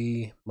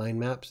 free mind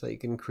maps that you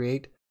can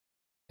create.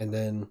 And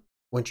then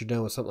once you're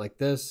done with something like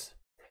this,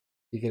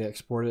 you can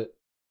export it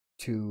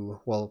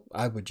to, well,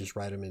 I would just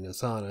write them in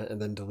Asana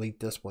and then delete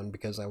this one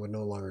because I would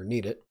no longer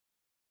need it.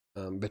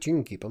 But you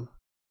can keep them.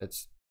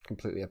 It's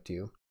completely up to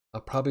you.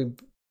 I'll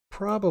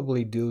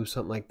probably do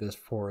something like this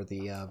for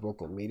the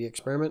Vocal.Media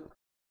experiment.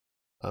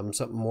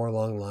 Something more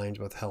along the lines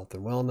with health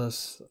and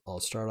wellness.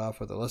 I'll start off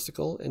with a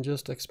listicle and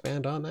just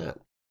expand on that.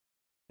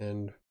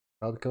 And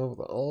probably come up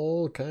with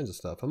all kinds of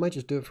stuff. I might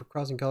just do it for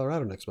Crossing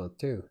Colorado next month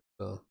too.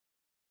 So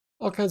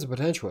all kinds of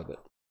potential with it.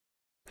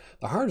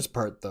 The hardest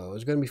part, though,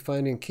 is going to be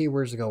finding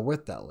keywords to go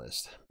with that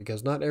list,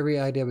 because not every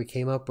idea we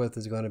came up with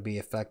is going to be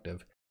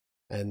effective.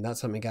 And that's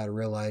something you got to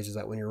realize, is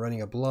that when you're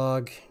running a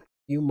blog,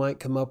 you might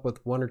come up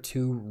with 1 or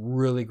 2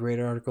 really great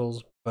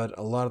articles, but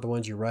a lot of the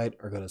ones you write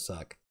are going to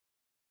suck.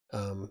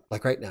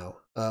 Like right now,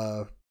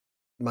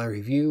 my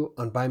review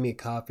on Buy Me a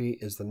Coffee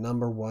is the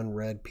 #1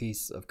 read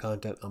piece of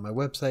content on my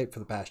website for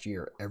the past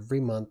year. Every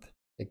month,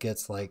 it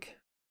gets like,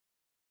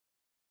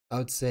 I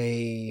would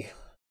say,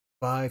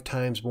 5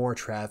 times more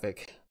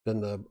traffic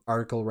than the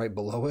article right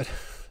below it.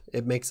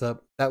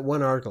 That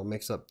one article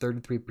makes up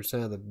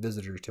 33% of the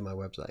visitors to my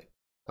website.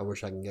 I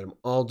wish I can get them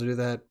all to do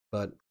that,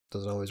 but it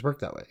doesn't always work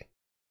that way.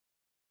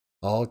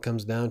 All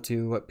comes down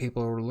to what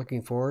people are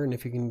looking for and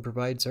if you can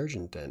provide search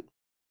intent.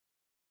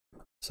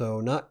 So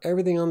not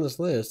everything on this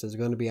list is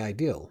going to be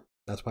ideal.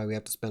 That's why we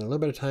have to spend a little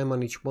bit of time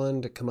on each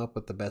one to come up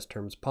with the best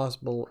terms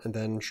possible and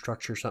then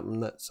structure something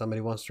that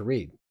somebody wants to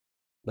read.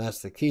 That's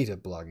the key to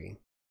blogging,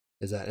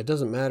 is that it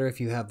doesn't matter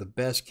if you have the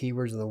best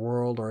keywords in the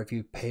world or if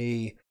you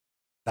pay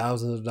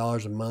thousands of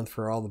dollars a month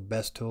for all the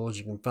best tools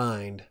you can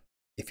find.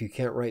 If you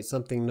can't write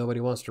something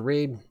nobody wants to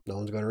read, no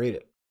one's going to read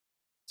it.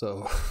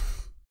 So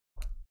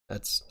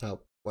that's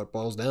what it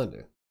boils down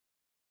to.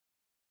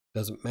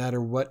 Doesn't matter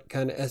what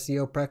kind of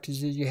SEO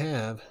practices you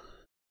have.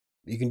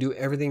 You can do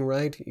everything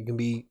right.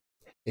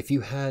 If you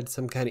had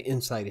some kind of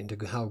insight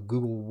into how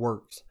Google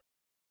works,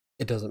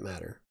 it doesn't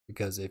matter,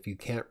 because if you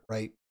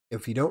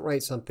don't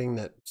write something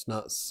that's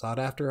not sought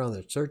after on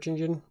the search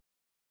engine,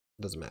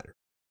 it doesn't matter.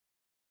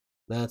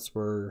 That's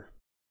where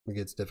it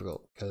gets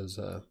difficult, because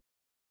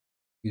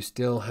you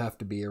still have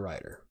to be a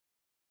writer.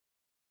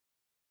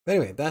 But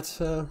anyway, that's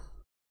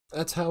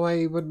how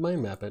I would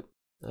mind map it.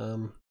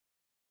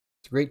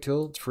 It's a great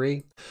tool. It's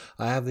free.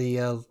 I have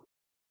the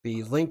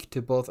link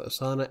to both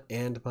Asana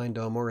and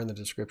Mindomo in the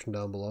description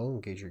down below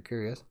in case you're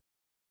curious.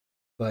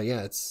 But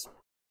yeah,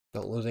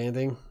 don't lose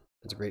anything.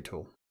 It's a great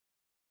tool.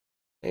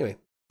 Anyway,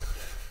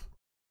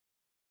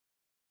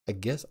 I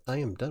guess I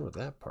am done with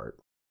that part.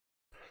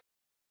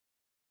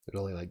 There's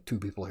only like 2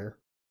 people here.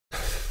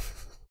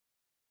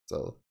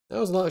 So that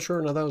was a lot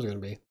shorter than I thought it was going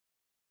to be.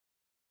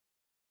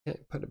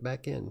 Can't put it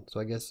back in, so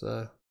I guess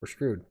we're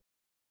screwed.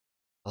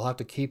 I'll have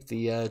to keep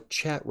the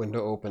chat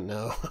window open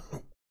now.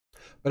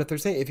 But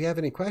if you have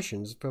any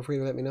questions, feel free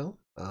to let me know.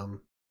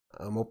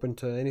 I'm open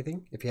to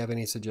anything. If you have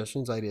any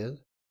suggestions, ideas.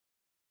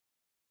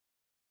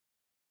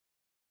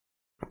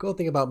 The cool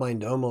thing about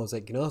Mindomo is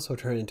that you can also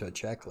turn it into a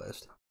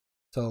checklist.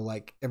 So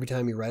like every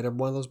time you write up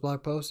one of those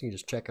blog posts, you can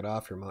just check it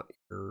off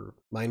your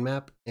mind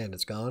map and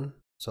it's gone.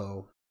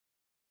 So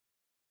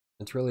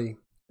it's really,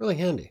 really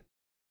handy.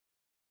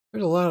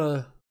 There's a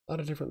lot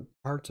of different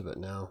parts of it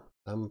now.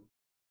 I'm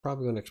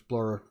probably going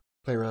to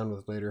play around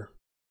with later.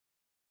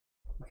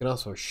 You can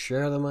also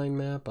share the mind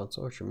map on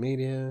social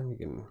media. You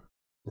can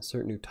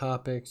insert new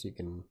topics. You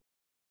can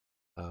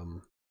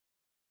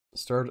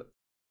start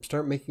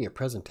making a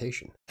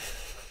presentation.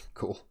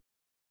 Cool.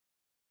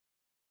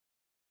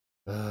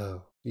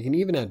 You can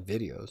even add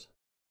videos.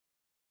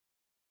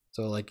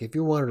 So like if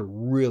you wanted to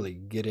really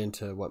get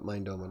into what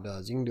Mindomo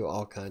does, you can do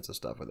all kinds of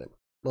stuff with it.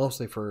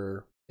 Mostly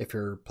for if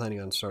you're planning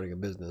on starting a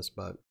business,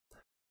 but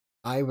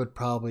I would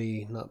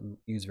probably not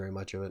use very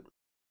much of it.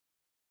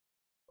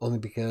 Only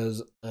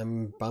because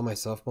I'm by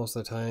myself most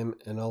of the time,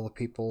 and all the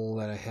people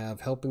that I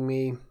have helping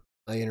me,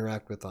 I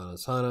interact with on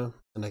Asana,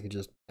 and I can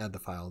just add the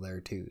file there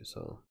too,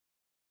 so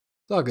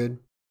it's all good.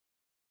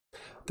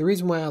 The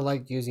reason why I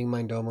like using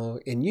Mindomo,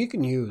 and you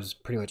can use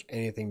pretty much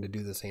anything to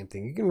do the same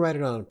thing. You can write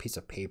it on a piece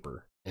of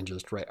paper and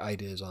just write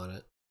ideas on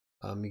it.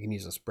 You can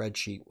use a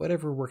spreadsheet,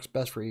 whatever works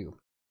best for you.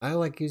 I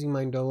like using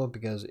Mindomo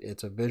because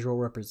it's a visual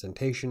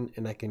representation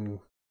and I can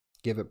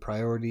give it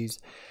priorities.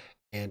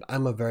 And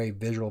I'm a very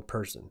visual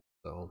person,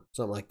 so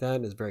something like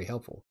that is very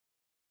helpful.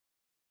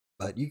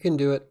 But you can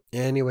do it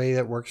any way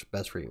that works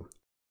best for you.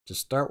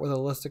 Just start with a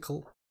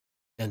listicle,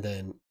 and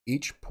then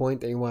each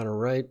point that you want to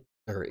write,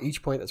 or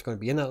each point that's going to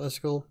be in that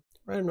listicle,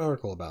 write an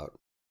article about,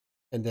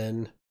 and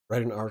then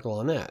write an article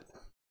on that.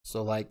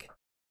 So like,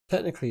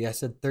 technically I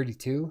said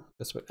 32,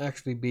 this would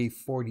actually be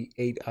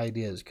 48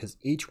 ideas, because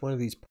each one of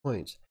these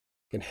points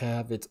can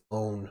have its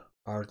own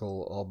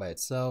article all by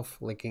itself,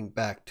 linking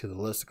back to the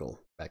listicle,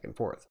 back and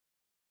forth.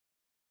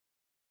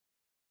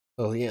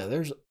 So yeah,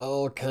 there's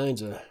all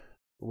kinds of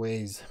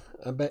ways.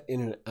 I bet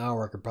in an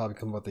hour I could probably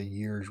come up with a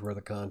year's worth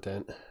of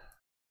content,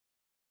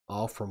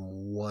 all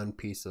from one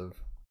piece of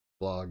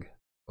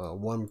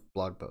one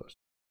blog post.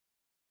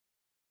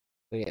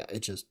 So yeah,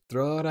 it's just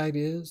throw out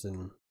ideas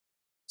and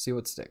see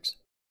what sticks.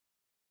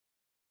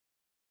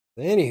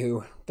 So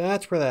anywho,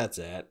 that's where that's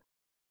at.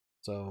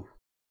 So,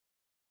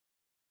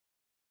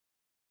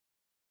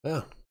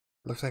 well,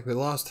 looks like we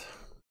lost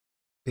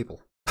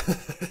people. Oh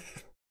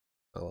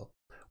well,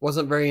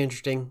 wasn't very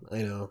interesting,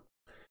 I know.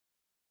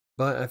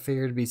 But I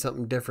figured it'd be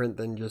something different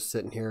than just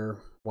sitting here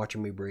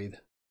watching me breathe.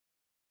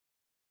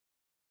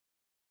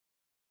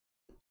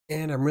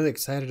 And I'm really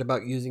excited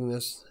about using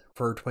this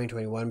for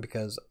 2021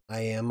 because I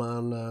am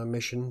on a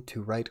mission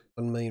to write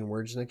 1 million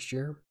words next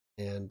year.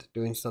 And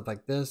doing stuff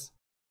like this,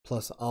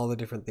 plus all the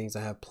different things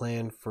I have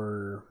planned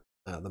for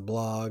the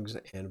blogs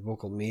and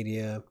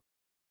Vocal.Media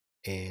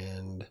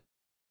and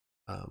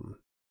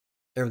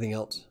everything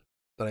else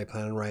that I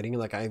plan on writing.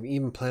 Like I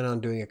even plan on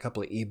doing a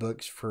couple of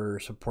ebooks for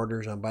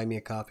supporters on Buy Me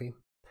a Coffee.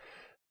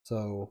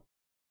 So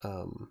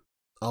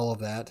all of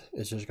that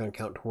is just going to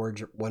count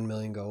towards 1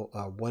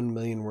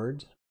 million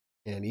words.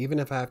 And even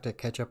if I have to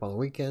catch up on the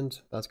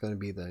weekends, that's going to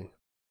be the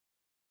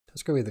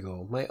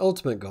goal. My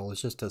ultimate goal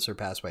is just to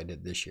surpass what I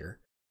did this year.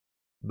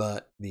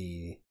 But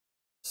the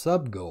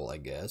sub goal, I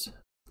guess,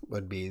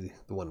 would be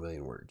the 1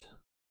 million words.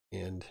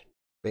 And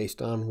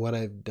based on what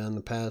I've done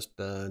the past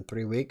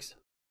 3 weeks,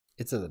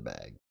 it's in the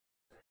bag.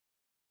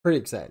 Pretty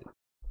excited.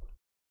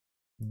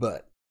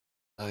 But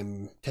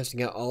I'm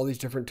testing out all these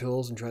different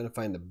tools and trying to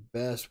find the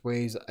best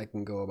ways I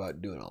can go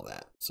about doing all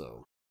that.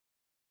 So,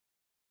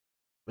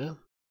 well,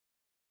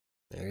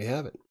 there you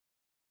have it.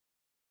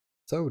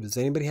 So, does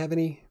anybody have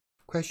any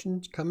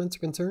questions, comments, or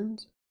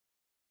concerns?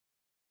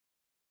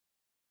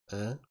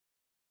 I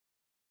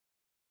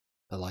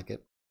like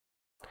it.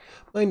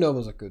 Mindomo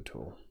is a good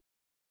tool.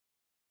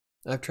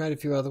 I've tried a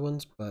few other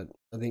ones, but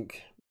I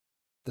think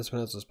this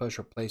one has a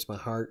special place in my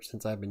heart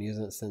since I've been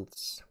using it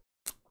since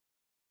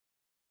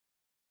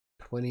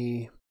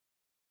I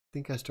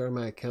think I started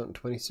my account in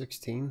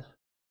 2016.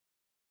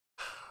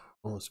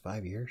 Almost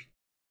 5 years.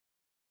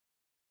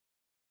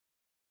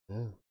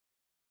 Yeah.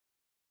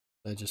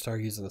 I just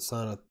started using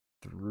Asana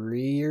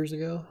 3 years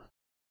ago.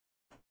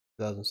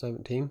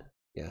 2017.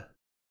 Yeah.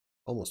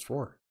 Almost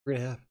 4.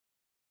 3.5.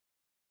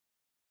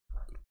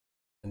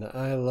 And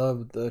I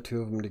love the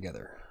two of them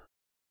together.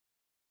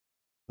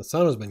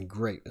 Asana's been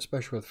great,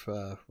 especially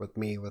with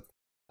me.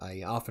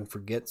 I often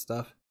forget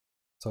stuff.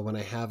 So when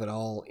I have it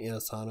all in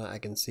Asana, I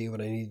can see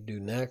what I need to do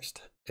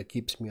next. It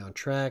keeps me on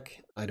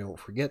track. I don't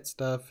forget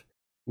stuff.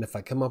 And if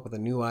I come up with a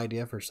new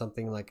idea for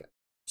something, like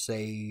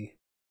say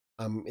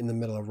I'm in the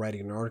middle of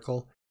writing an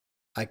article,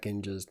 I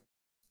can just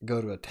go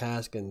to a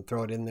task and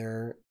throw it in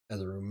there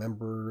as a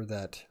reminder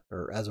that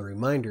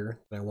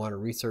I want to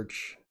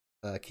research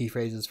key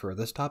phrases for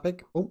this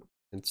topic. Boom,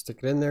 and stick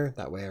it in there.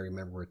 That way I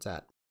remember where it's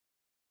at.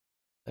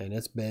 And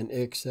it's been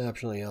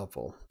exceptionally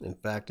helpful. In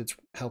fact, it's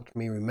helped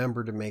me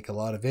remember to make a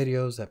lot of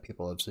videos that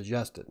people have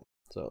suggested.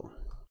 So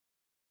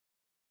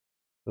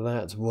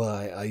that's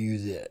why I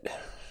use it.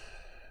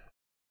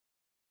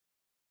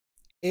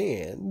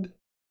 And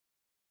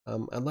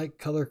I like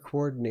color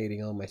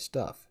coordinating all my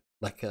stuff.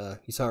 Like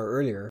you saw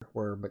earlier,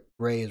 where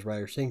gray is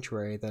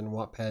WriterSanctuary, then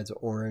Wattpad's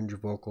orange,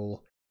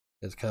 Vocal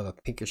is kind of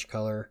a pinkish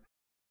color.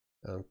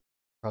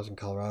 Crossing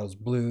Colorado's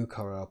blue,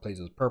 Colorado Plays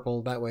is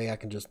purple. That way I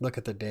can just look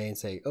at the day and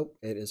say, oh,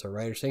 it is a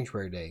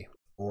WriterSanctuary day.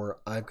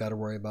 Or I've got to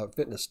worry about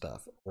fitness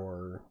stuff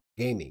or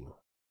gaming,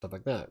 stuff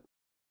like that.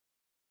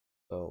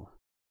 So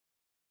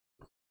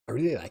I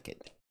really like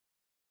it.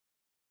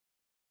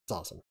 It's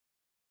awesome.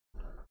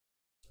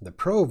 The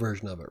pro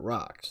version of it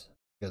rocks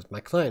because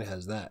my client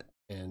has that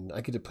and I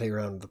get to play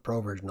around with the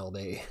pro version all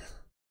day.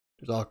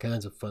 There's all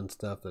kinds of fun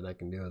stuff that I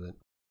can do with it.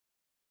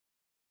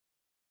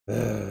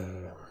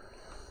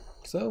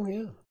 So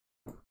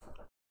yeah.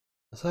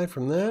 Aside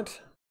from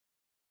that,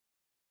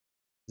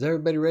 is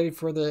everybody ready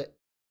for the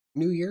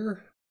new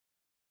year?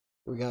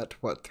 We got,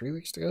 what, 3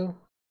 weeks to go?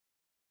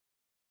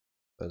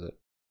 Was it?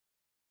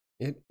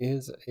 It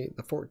is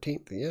the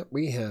 14th. Yep,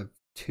 we have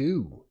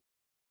 2.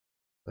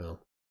 Well,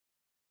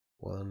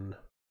 1.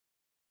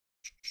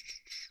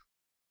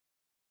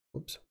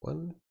 Oops,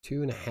 1,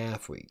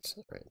 2.5 weeks.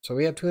 All right, so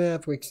we have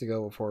 2.5 weeks to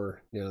go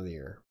before the end of the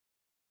year.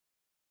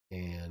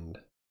 And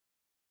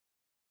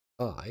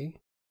I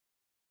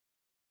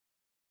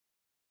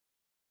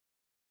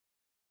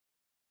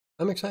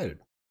I'm excited.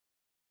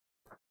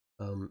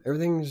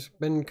 Everything's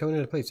been coming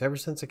into place ever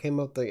since I came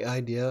up with the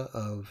idea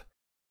of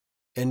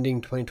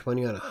ending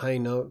 2020 on a high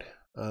note.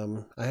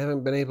 I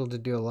haven't been able to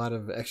do a lot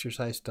of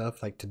exercise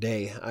stuff. Like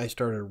today, I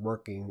started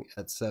working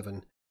at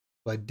 7,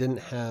 so I didn't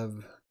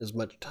have as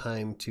much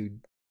time to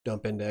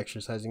dump into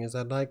exercising as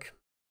I'd like,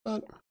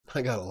 but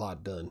I got a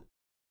lot done.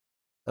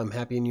 I'm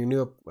happy in your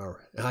new,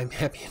 or I'm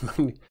happy in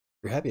my,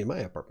 you're happy in my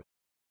apartment.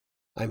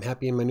 I'm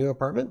happy in my new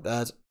apartment.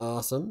 That's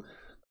awesome.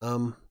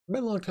 It's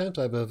been a long time since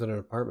I've lived in an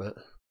apartment.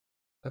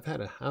 I've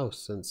had a house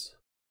since,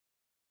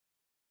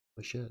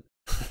 holy shit.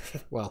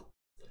 Well,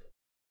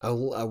 I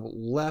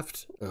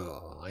left,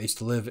 I used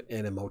to live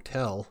in a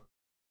motel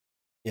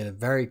in a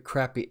very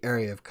crappy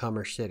area of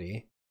Commerce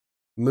City,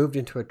 moved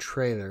into a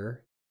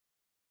trailer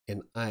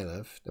in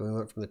Iliff. Then we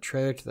went from the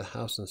trailer to the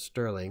house in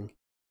Sterling.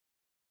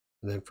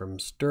 And then from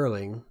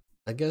Sterling,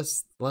 I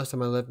guess the last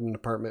time I lived in an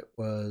apartment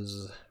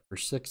was for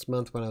 6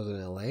 months when I was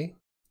in LA.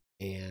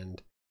 And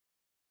it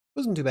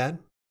wasn't too bad.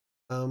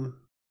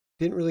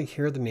 Didn't really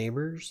hear the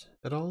neighbors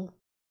at all.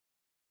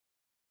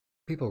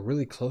 People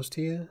really close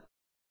to you.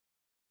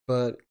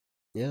 But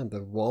yeah,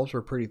 the walls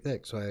were pretty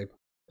thick,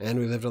 and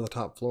we lived on the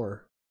top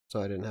floor, so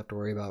I didn't have to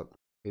worry about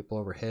people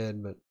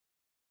overhead, but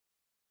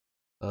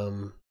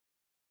it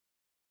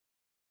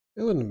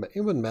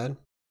wasn't bad.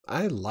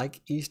 I like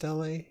East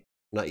LA.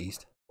 Not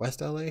East, West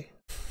LA. I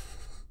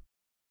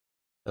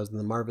was in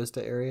the Mar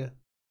Vista area,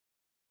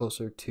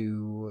 closer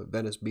to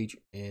Venice Beach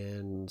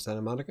and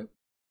Santa Monica.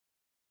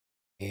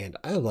 And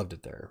I loved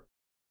it there.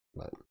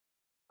 But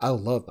I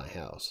love my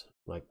house.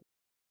 Like,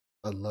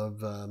 I love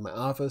my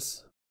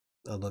office.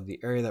 I love the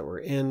area that we're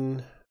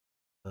in.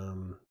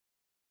 I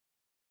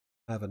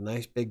have a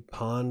nice big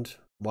pond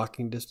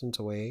walking distance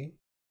away.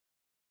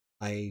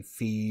 I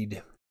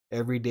feed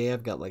every day.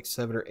 I've got like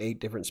 7 or 8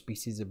 different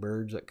species of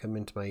birds that come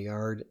into my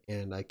yard,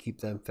 and I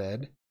keep them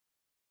fed.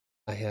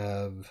 I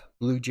have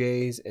blue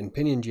jays and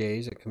pinion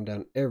jays that come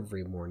down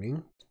every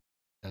morning.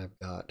 I've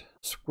got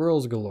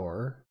squirrels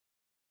galore.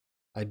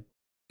 I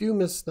do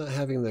miss not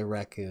having the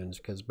raccoons,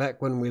 because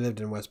back when we lived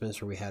in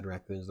Westminster, we had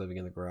raccoons living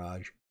in the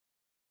garage.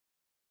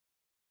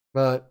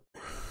 But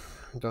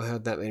don't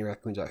have that many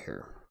raccoons out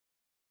here.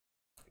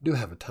 I do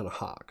have a ton of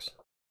hawks,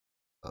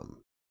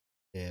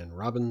 and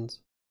robins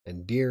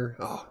and deer.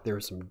 Oh, there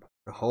was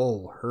a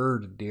whole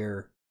herd of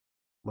deer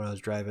when I was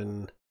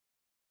driving.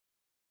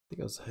 I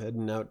think I was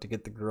heading out to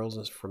get the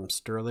girls from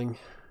Sterling.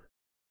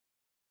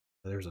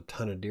 There's a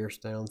ton of deer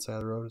down on the side of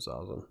the road. It's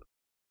awesome.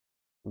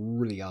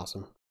 Really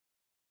awesome.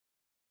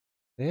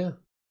 Yeah.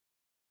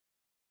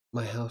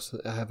 My house,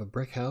 I have a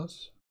brick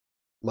house.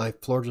 My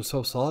floors are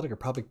so solid I could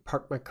probably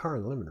park my car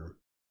in the living room.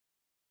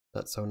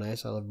 That's so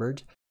nice. I love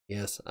birds.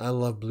 Yes, I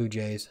love blue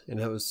jays, and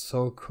it was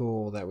so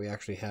cool that we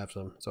actually have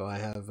some. So I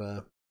have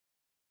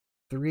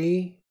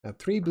three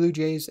blue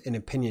jays and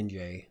a pinion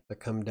jay that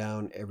come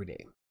down every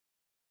day.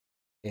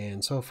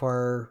 And so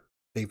far,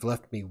 they've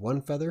left me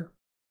 1 feather,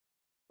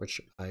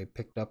 which I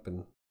picked up,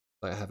 and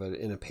I have it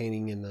in a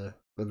painting in the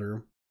living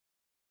room.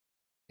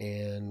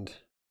 And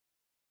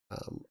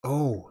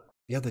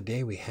the other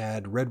day we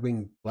had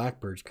red-winged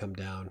blackbirds come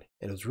down,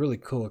 and it was really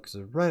cool because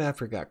it was right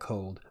after it got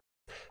cold.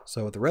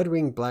 So with the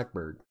red-winged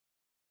blackbird,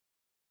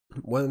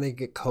 when they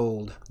get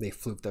cold, they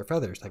floof their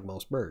feathers like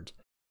most birds.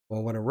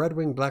 Well, when a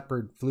red-winged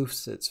blackbird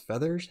floofs its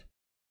feathers,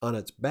 on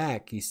its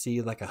back you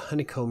see like a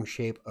honeycomb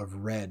shape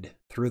of red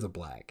through the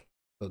black.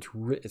 So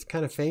it's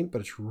kind of faint,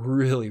 but it's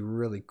really,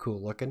 really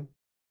cool looking.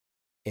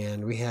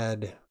 And we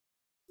had,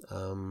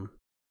 I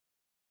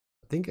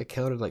think I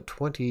counted like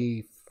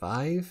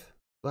 25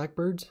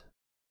 blackbirds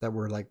that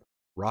were like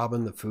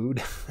robbing the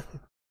food.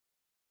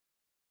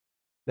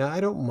 Now, I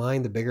don't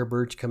mind the bigger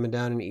birds coming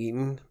down and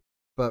eating,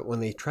 but when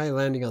they try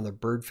landing on the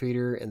bird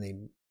feeder and they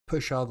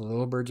push all the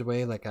little birds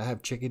away, like I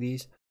have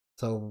chickadees,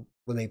 so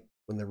when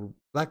the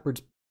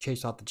blackbirds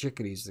chase off the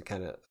chickadees, they're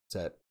kind of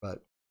upset,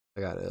 but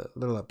I got a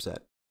little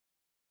upset.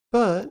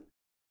 But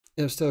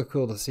it was still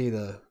cool to see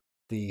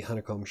the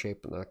honeycomb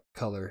shape and the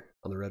color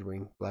on the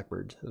red-winged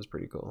blackbirds. It was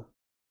pretty cool.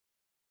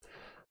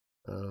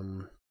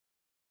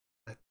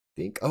 I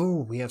think,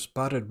 we have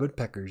spotted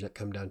woodpeckers that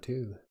come down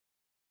too.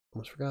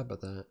 Almost forgot about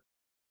that.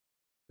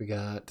 We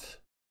got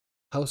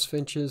house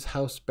finches,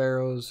 house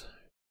sparrows,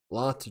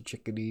 lots of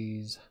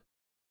chickadees.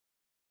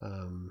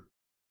 What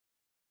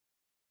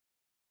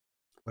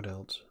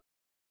else?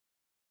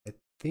 I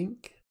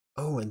think,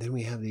 and then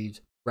we have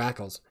these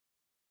grackles.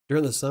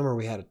 During the summer,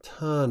 we had a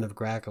ton of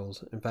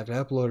grackles. In fact, I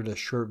uploaded a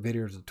short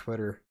video to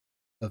Twitter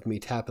of me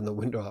tapping the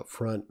window out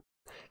front,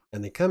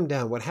 and they come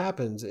down. What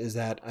happens is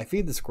that I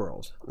feed the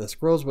squirrels, and the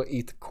squirrels will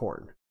eat the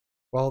corn.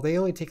 Well, they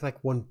only take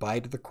like 1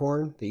 bite of the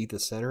corn. They eat the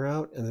center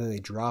out, and then they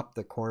drop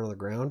the corn on the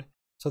ground.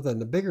 So then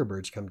the bigger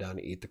birds come down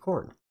to eat the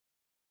corn.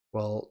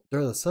 Well,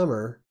 during the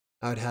summer,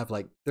 I would have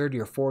like 30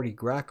 or 40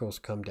 grackles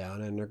come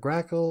down, and a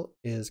grackle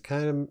is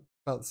kind of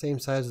about the same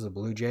size as a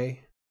blue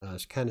jay.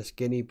 It's kind of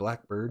skinny,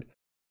 black bird.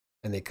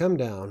 And they come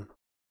down.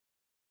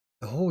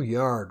 The whole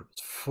yard was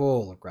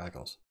full of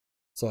grackles.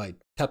 So I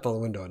tapped on the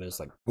window and it's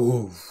like,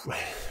 boom.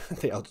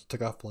 They all just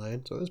took off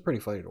flying. So it was pretty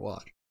funny to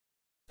watch.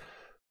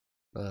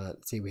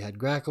 Let's see, we had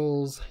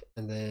grackles,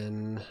 and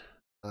then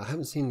I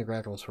haven't seen the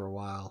grackles for a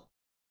while.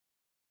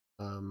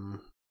 I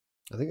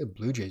think the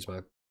blue jays might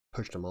have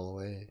pushed them all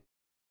away.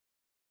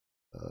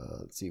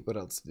 Let's see, what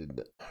else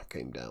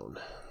came down?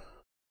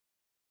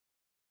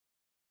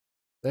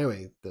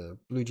 Anyway, the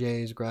blue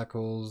jays,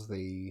 grackles,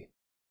 the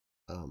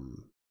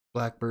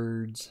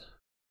blackbirds,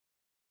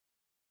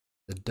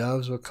 the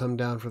doves will come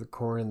down for the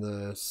corn and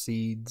the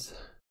seeds.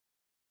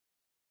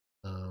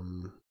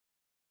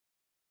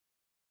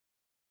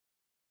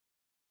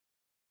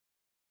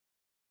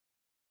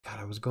 God,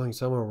 I was going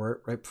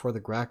somewhere right before the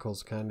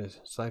grackles kind of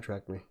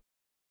sidetracked me.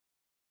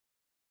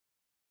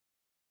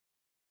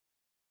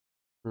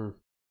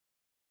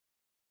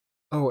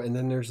 Oh, and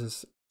then there's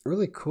this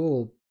really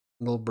cool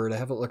little bird I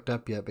haven't looked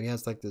up yet, but he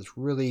has like this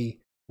really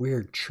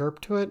weird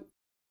chirp to it,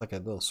 like a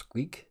little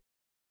squeak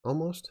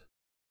almost.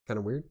 Kind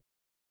of weird.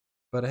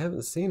 But I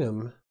haven't seen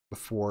him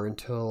before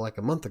until like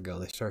a month ago.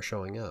 They started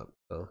showing up.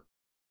 So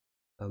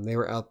they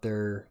were out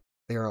there,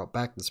 they were out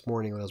back this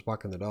morning when I was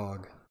walking the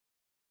dog.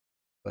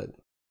 But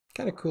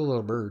kind of cool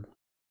little bird.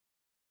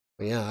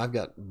 But yeah, I've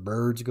got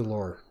birds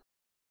galore.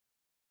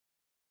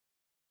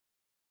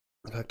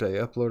 In fact, I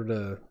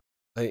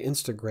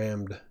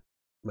Instagrammed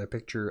my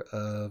picture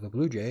of a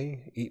blue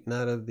jay eating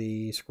out of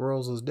the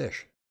squirrel's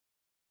dish.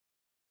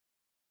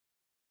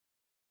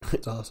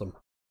 It's awesome.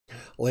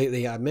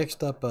 Lately, I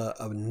mixed up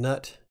a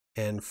nut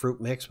and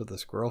fruit mix with the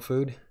squirrel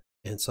food.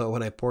 And so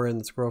when I pour in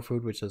the squirrel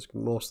food, which is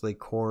mostly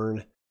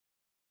corn,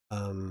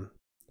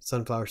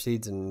 sunflower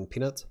seeds, and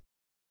peanuts,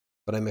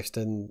 but I mixed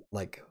in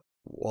like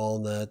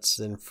walnuts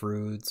and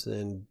fruits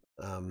and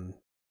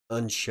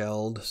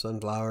unshelled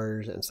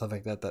sunflowers and stuff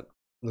like that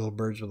little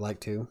birds would like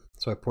too.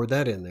 So I poured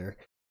that in there.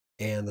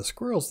 And the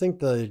squirrels think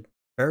the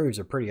berries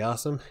are pretty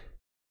awesome.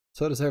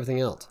 So does everything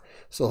else.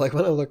 So like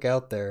when I look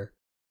out there,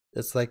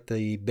 it's like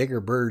the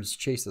bigger birds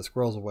chase the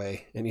squirrels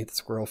away and eat the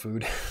squirrel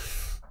food.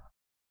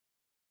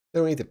 They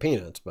don't eat the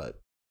peanuts, but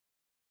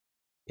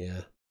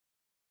yeah.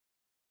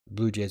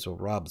 Blue jays will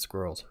rob the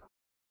squirrels.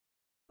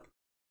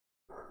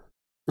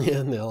 Yeah,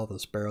 and all the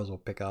sparrows will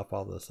pick off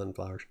all the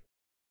sunflower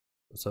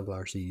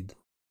seeds.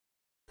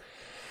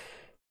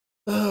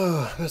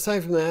 Oh,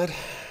 aside from that,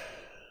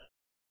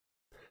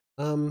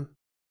 I'm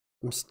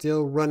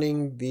still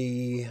running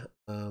the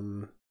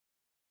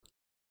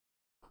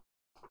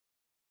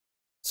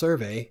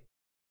survey.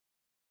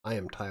 I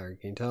am tired,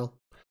 can you tell?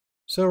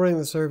 Still running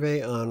the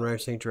survey on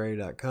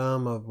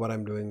WriterSanctuary.com of what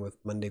I'm doing with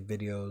Monday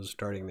videos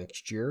starting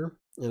next year.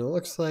 And it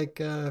looks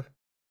like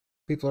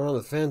people are on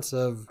the fence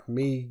of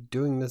me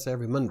doing this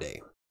every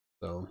Monday.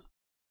 So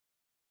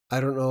I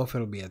don't know if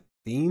it'll be a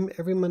theme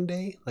every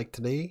Monday like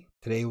today.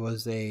 Today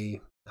was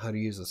how to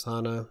use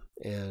Asana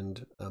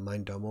and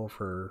Mindomo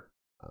for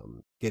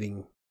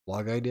getting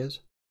blog ideas.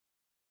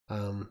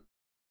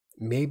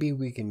 Maybe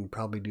we can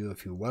probably do a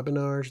few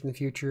webinars in the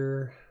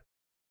future.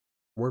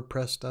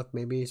 WordPress stuff,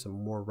 maybe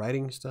some more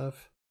writing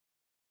stuff.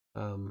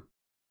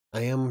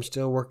 I am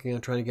still working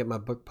on trying to get my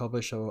book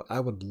published, so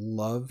I would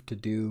love to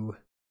do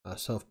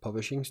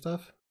self-publishing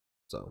stuff.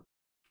 So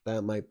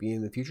that might be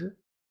in the future.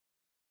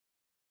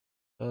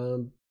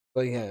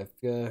 But yeah,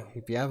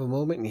 if you have a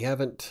moment and you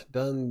haven't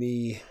done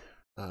the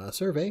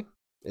survey,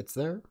 it's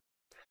there.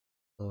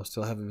 I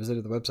still haven't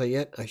visited the website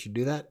yet. I should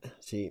do that.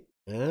 See,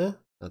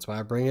 that's why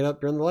I bring it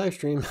up during the live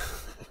stream.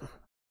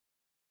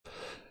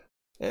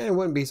 And it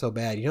wouldn't be so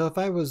bad. You know, if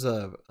I was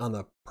on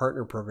the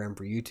partner program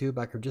for YouTube,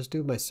 I could just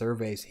do my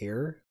surveys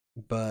here,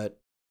 but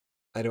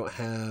I don't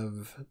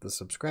have the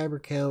subscriber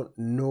count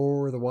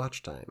nor the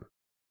watch time.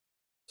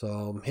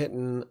 So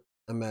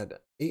I'm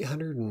at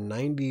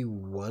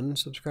 891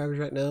 subscribers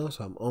right now,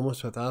 so I'm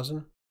almost to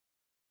 1,000,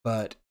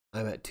 but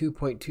I'm at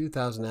 2.2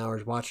 thousand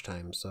hours watch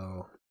time,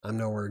 so I'm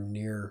nowhere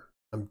near,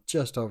 I'm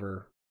just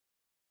over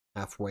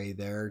halfway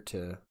there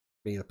to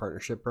being a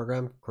partnership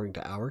program according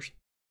to hours.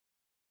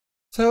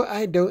 So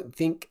I don't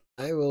think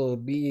I will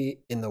be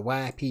in the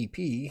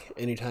YPP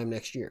anytime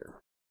next year.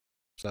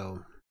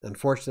 So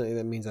unfortunately,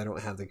 that means I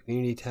don't have the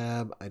community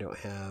tab. I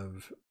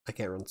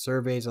can't run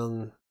surveys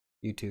on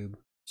YouTube.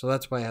 So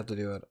that's why I have to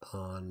do it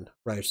on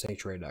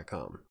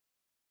WriterSanctuary.com.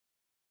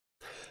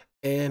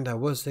 And I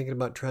was thinking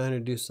about trying to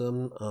do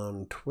some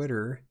on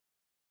Twitter,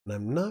 and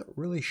I'm not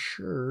really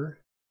sure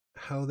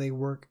how they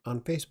work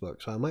on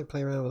Facebook. So I might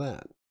play around with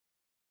that.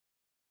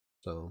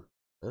 So,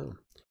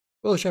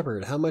 Will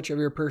Shepard, how much of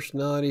your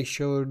personality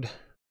showed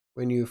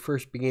when you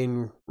first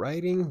began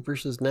writing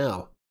versus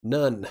now?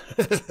 None.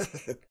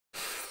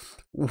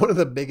 One of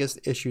the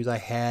biggest issues I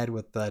had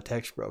with the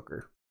text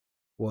broker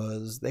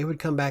was they would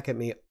come back at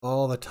me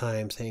all the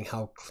time saying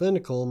how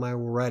clinical my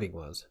writing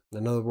was.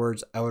 In other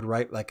words, I would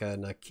write like a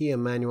Nokia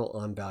manual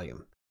on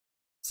Valium.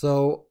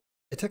 So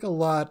it took a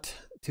lot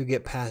to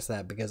get past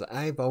that because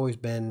I've always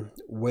been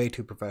way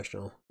too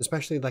professional,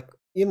 especially like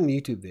even the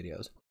YouTube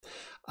videos.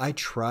 I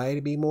try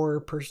to be more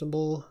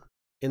personable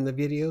in the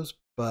videos,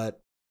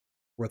 but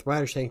with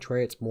Writer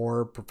Sanctuary, it's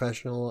more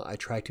professional. I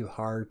try too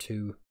hard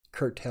to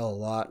curtail a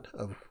lot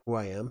of who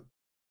I am.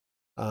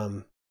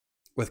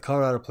 With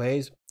Colorado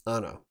Plays, I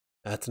don't know.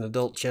 That's an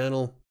adult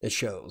channel. It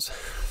shows.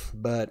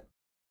 But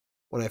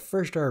when I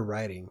first started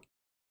writing,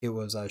 I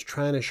was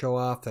trying to show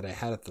off that I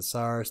had a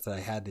thesaurus, that I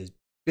had this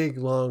big,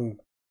 long,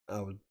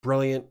 I was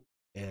brilliant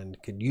and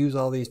could use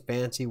all these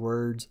fancy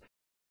words,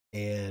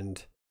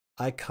 and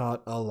I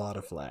caught a lot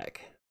of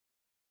flack.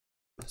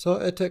 So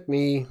it took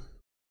me,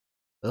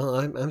 well,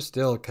 I'm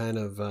still kind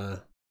of,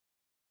 I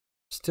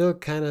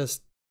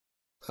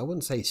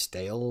wouldn't say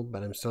stale,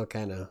 but I'm still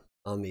kind of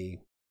on the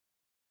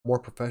more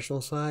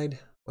professional side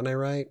when I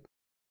write.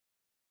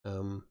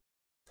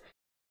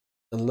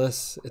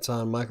 Unless it's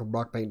on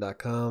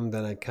michaelbrockbank.com,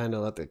 then I kind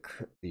of let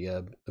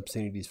the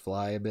obscenities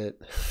fly a bit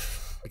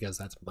because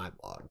that's my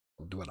blog.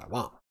 I'll do what I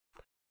want.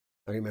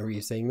 I remember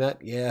you saying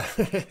that. Yeah,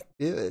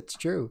 it's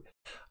true.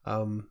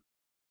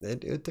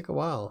 It took a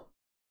while.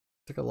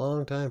 It took a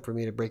long time for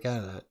me to break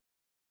out of that.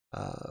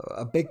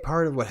 A big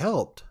part of what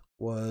helped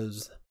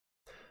was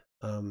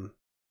that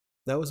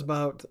was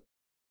about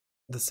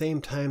the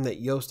same time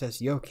that Yoast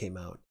SEO came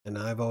out, and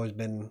I've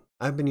been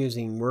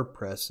using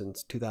WordPress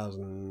since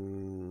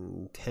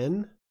 2010,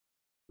 and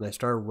I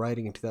started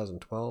writing in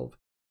 2012,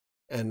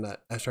 and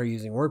I started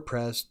using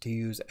WordPress to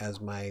use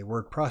as my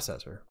word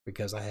processor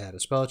because I had a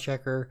spell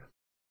checker,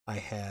 I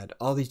had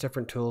all these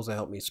different tools that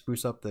helped me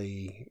spruce up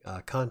the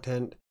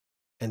content,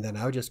 and then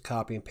I would just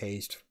copy and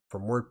paste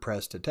from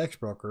WordPress to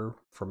TextBroker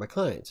for my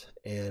clients.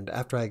 And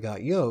after I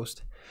got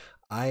Yoast,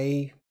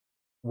 I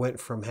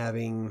went from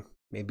having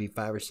maybe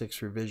 5 or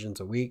 6 revisions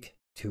a week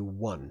to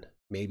 1,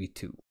 maybe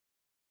 2.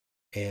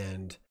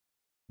 And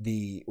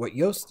what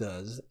Yoast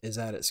does is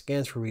that it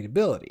scans for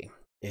readability.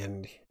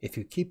 And if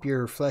you keep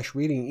your flash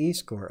reading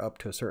e-score up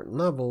to a certain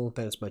level,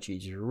 then it's much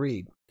easier to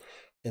read.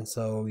 And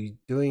so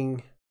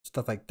doing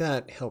stuff like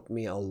that helped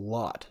me a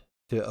lot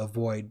to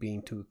avoid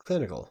being too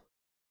clinical.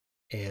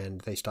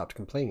 And they stopped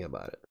complaining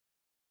about it.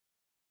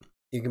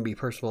 You can be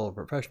personal and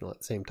professional at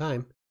the same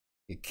time.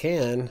 You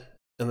can,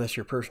 unless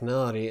your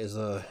personality is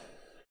an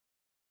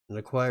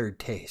acquired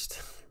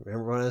taste.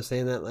 Remember when I was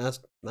saying that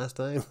last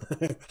time?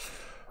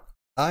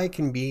 I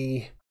can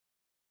be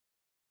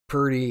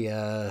pretty,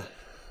 I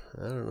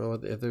don't know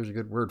if there's a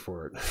good word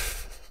for it.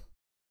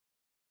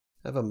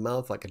 I have a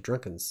mouth like a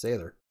drunken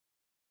sailor.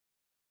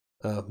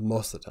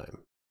 Most of the time.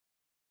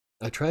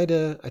 I try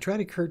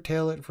to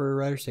curtail it for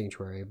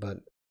WriterSanctuary, but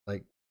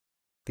like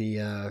the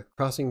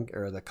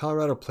the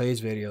Colorado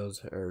Plays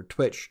videos or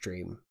Twitch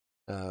stream,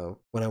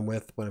 when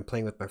I'm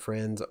playing with my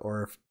friends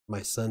or if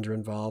my sons are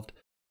involved,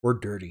 we're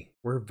dirty.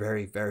 We're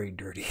very, very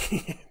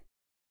dirty.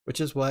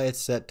 Which is why it's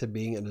set to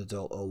being an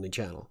adult only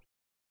channel.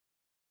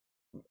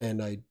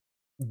 And I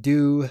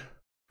do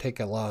take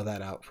a lot of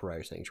that out for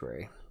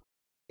WriterSanctuary.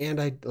 And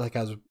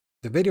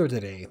the video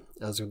today,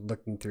 I was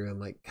looking through, I'm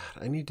like,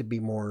 God, I need to be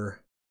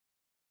more,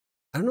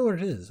 I don't know what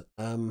it is.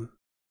 I'm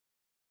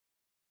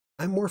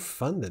more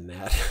fun than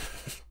that.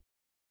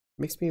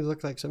 Makes me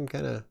look like some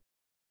kind of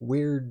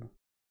weird,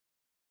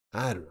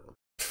 I don't know.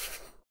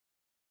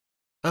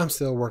 I'm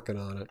still working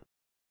on it.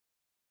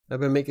 I've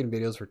been making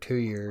videos for 2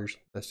 years.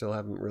 I still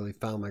haven't really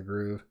found my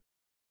groove.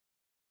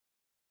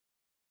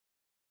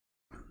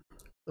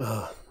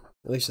 At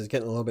least it's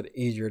getting a little bit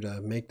easier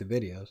to make the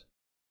videos.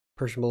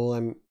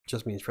 Personable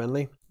just means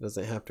friendly.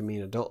 Doesn't have to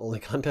mean adult only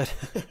content.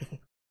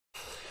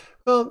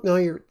 Well,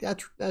 no,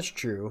 that's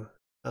true.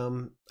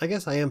 I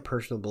guess I am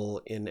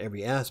personable in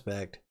every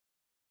aspect.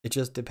 It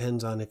just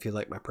depends on if you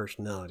like my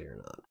personality or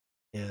not.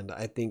 And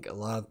I think a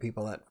lot of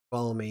people that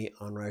follow me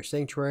on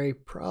WriterSanctuary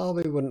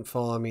probably wouldn't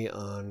follow me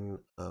on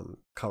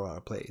Colorado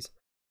Plays,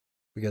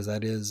 because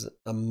that is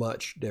a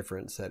much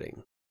different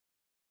setting.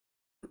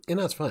 And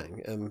that's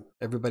fine.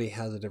 Everybody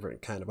has a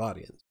different kind of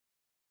audience.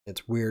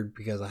 It's weird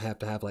because I have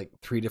to have like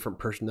 3 different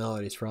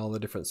personalities for all the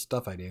different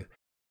stuff I do.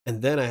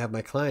 And then I have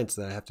my clients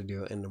that I have to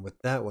do. And with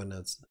that one,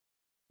 that's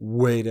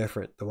way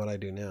different than what I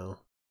do now.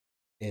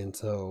 And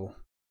so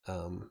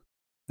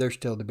they're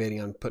still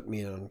debating on putting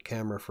me on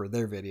camera for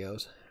their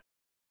videos,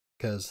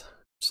 because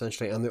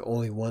essentially I'm the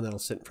only one that'll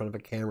sit in front of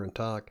a camera and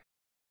talk.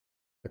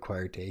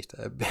 Acquired taste.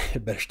 I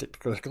better stick to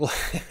critical.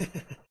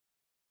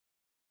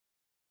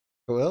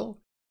 Well,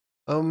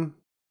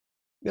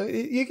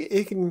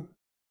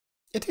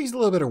 it takes a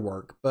little bit of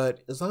work,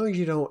 but as long as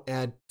you don't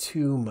add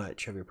too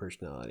much of your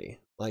personality.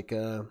 Like,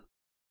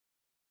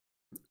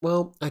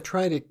 well, I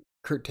try to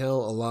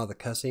curtail a lot of the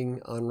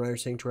cussing on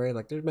WriterSanctuary.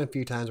 Like, there's been a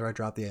few times where I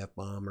dropped the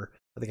F-bomb, or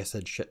I think I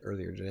said shit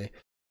earlier today.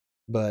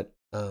 But,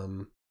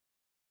 so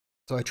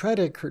I try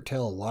to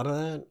curtail a lot of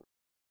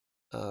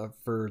that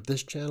for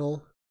this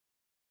channel.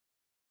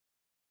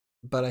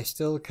 But I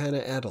still kind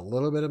of add a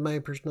little bit of my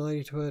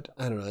personality to it.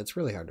 I don't know. It's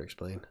really hard to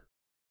explain.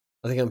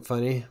 I think I'm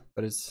funny,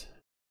 but it's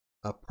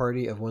a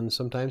party of one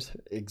sometimes.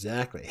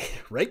 Exactly.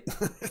 Right?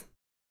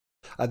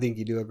 I think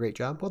you do a great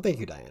job. Well, thank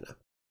you, Diana.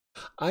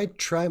 I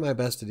try my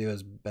best to do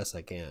as best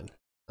I can.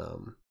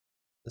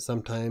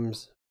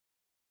 Sometimes,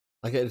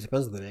 like, it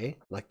depends on the day.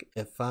 Like,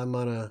 if I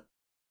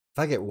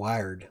get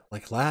wired,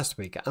 like last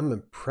week, I'm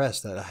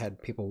impressed that I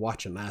had people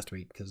watching last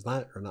week, because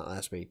not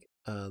last week,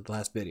 the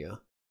last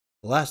video.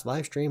 The last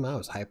live stream, I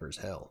was hyper as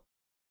hell.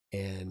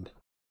 And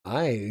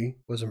I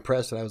was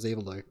impressed that I was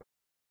able to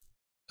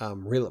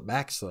reel it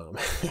back some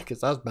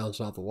because I was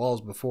bouncing off the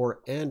walls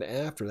before and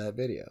after that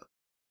video.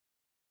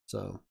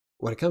 So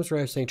when it comes to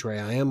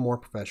WriterSanctuary, I am more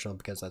professional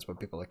because that's what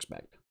people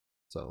expect.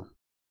 So,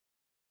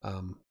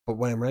 but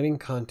when I'm writing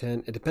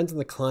content, it depends on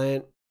the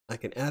client. I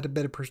can add a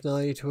bit of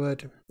personality to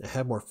it. I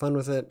have more fun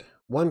with it.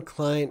 One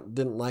client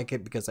didn't like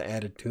it because I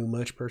added too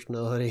much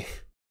personality.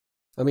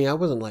 I mean, I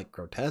wasn't like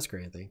grotesque or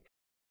anything,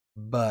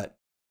 but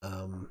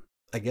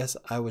I guess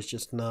I was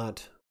just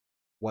not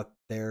what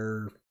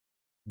their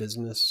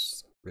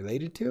business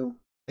related to,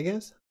 I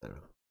guess. I don't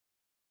know.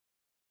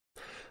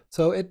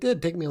 So it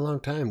did take me a long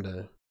time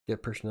to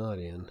get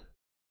personality in.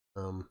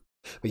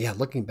 But yeah,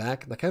 looking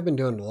back, like I've been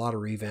doing a lot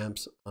of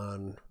revamps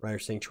on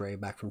WriterSanctuary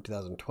back from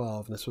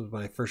 2012, and this was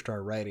when I first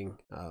started writing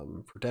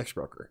for Text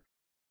Broker.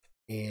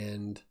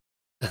 And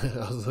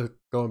I was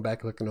going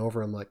back looking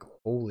over, I'm like,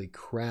 holy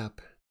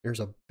crap,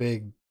 there's a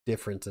big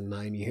difference in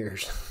 9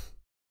 years.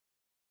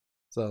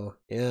 So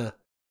yeah,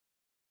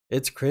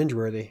 it's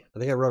cringeworthy. I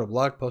think I wrote a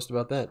blog post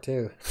about that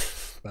too,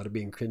 about it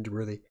being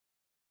cringeworthy,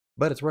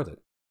 but it's worth it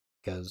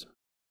because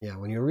yeah,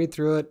 when you read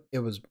through it, it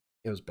was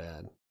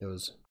bad. It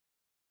was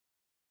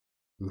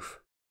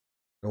oof.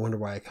 No wonder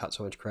why I caught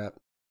so much crap.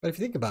 But if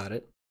you think about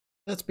it,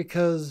 that's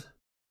because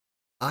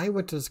I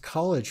went to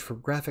college for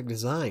graphic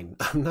design.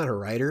 I'm not a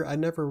writer. I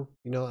never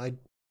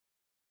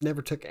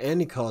took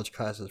any college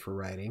classes for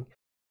writing.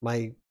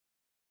 My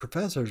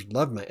professors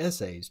loved my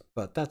essays,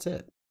 but that's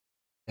it.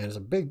 And there's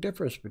a big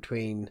difference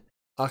between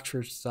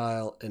Oxford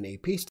style and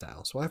AP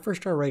style. So when I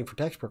first started writing for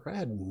Text Broker, I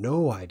had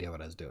no idea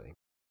what I was doing.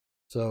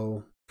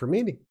 So for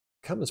me to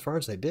come as far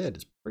as I did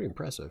is pretty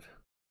impressive.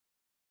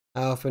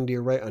 How often do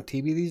you write on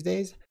TV these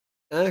days?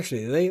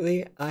 Actually,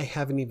 lately, I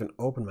haven't even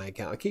opened my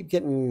account. I keep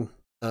getting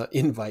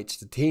invites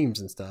to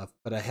teams and stuff,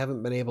 but I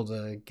haven't been able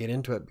to get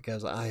into it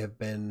because I have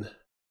been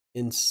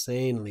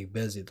insanely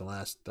busy the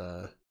last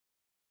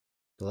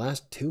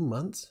 2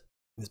 months.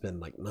 It's been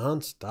like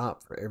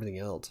nonstop for everything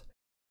else.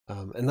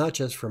 And not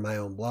just for my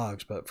own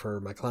blogs, but for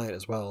my client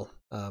as well.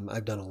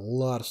 I've done a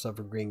lot of stuff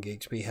for Green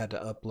Geeks. I've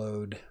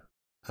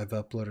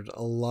uploaded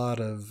a lot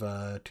of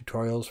a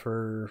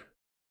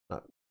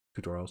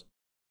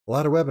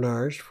lot of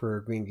webinars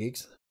for Green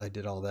Geeks. I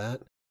did all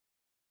that.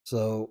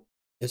 So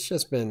it's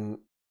just been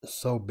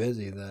so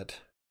busy that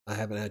I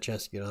haven't had a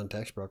chance to get on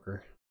Text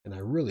Broker, and I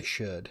really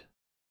should.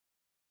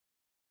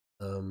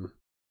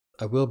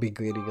 I will be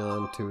getting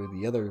on to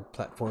the other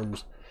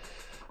platforms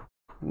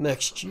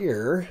next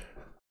year.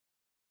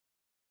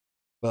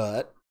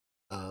 But,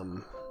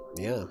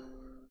 yeah.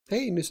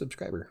 Hey, new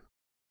subscriber.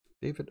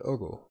 David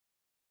Ogle.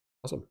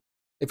 Awesome.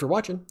 If you're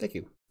watching, thank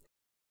you.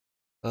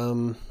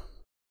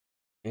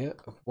 Yeah,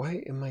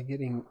 why am I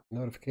getting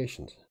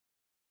notifications?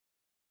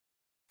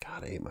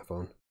 God, I hate my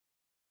phone.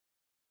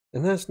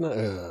 And that's not,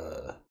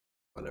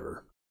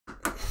 whatever.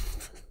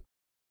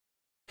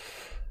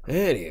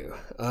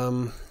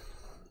 Anywho,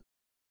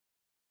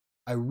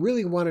 I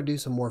really want to do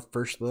some more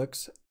first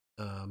looks.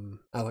 I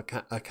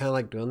kind of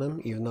like doing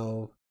them, even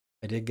though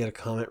I did get a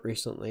comment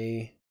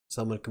recently.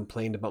 Someone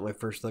complained about my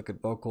first look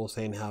at Vocal,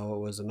 saying how it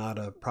was not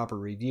a proper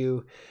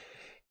review,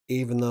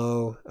 even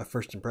though a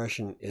first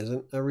impression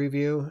isn't a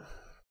review.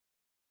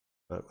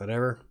 But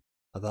whatever.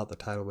 I thought the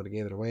title would have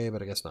gave it away,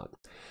 but I guess not.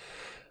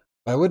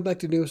 I would like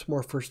to do some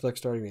more first looks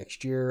starting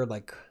next year.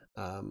 Like,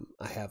 I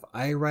have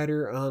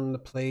iWriter on the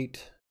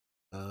plate.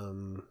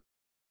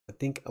 I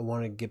think I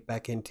want to get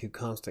back into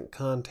constant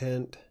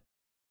content.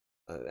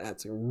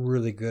 That's a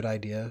really good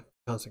idea,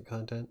 constant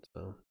content.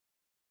 So,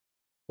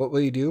 what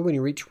will you do when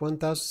you reach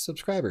 1,000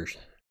 subscribers?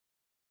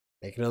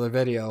 Make another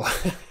video.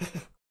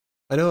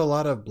 I know a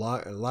lot of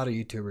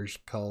YouTubers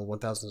call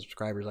 1,000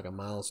 subscribers like a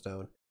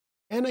milestone,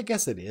 and I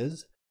guess it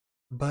is.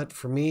 But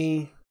for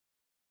me,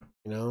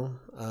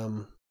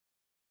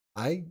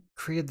 I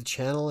created the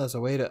channel as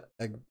a way to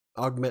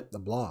augment the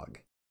blog.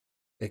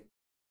 It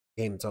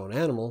became its own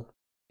animal,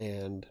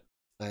 and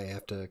I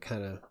have to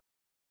kind of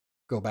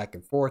go back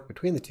and forth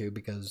between the two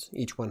because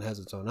each one has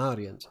its own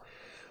audience.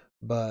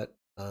 But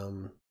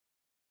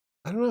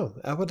I don't know.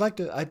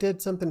 I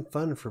did something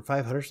fun for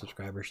 500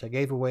 subscribers. I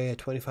gave away a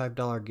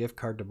 $25 gift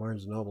card to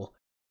Barnes & Noble.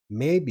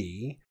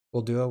 Maybe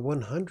we'll do a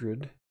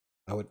 100.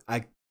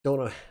 I don't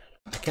know.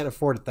 I can't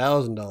afford a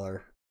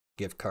 $1,000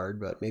 gift card,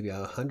 but maybe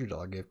a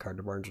 $100 gift card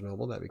to Barnes &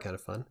 Noble. That'd be kind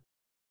of fun.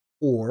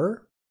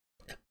 Or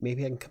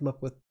maybe I can come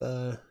up with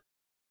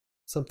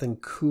something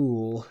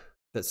cool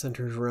that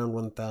centers around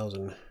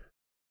 1,000.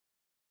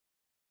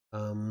 I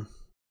don't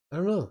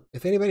know.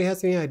 If anybody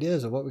has any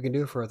ideas of what we can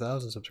do for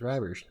 1,000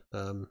 subscribers,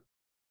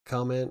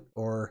 comment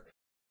or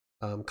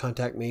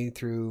contact me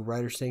through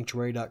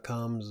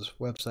WriterSanctuary.com's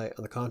website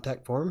on the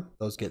contact form.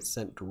 Those get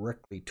sent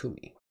directly to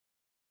me.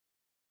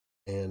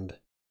 And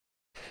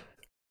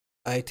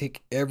I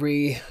take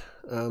every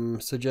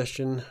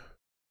suggestion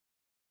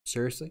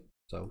seriously.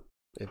 So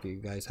if you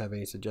guys have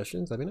any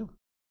suggestions, let me know.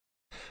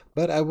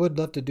 But I would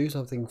love to do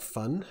something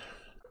fun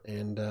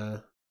and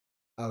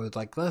I was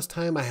like, last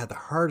time I had the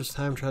hardest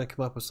time trying to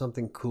come up with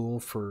something cool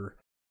for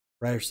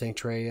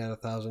WriterSanctuary at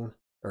 1,000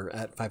 or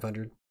at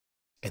 500.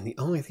 And the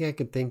only thing I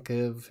could think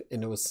of,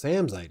 and it was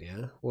Sam's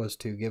idea, was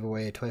to give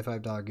away a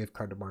 $25 gift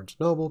card to Barnes &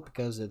 Noble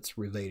because it's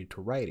related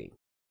to writing.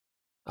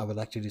 I would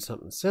like to do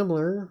something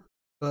similar,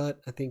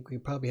 but I think we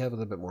probably have a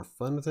little bit more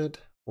fun with it,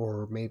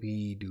 or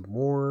maybe do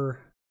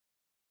more.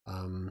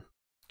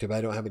 Too bad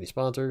I don't have any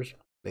sponsors.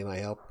 They might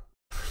help.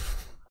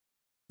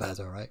 That's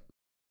all right.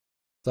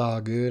 It's all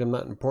good. I'm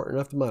not important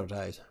enough to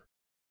monetize.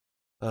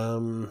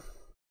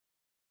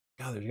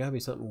 God, there's gotta be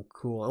something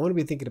cool. I want to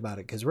be thinking about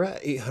it because we're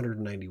at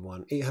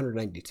 891,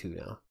 892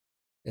 now.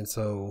 And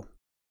so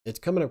it's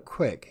coming up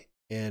quick.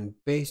 And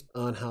based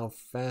on how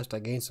fast I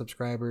gain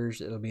subscribers,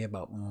 it'll be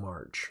about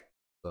March.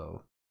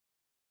 So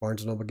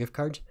Barnes & Noble gift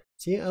cards.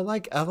 See, I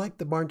like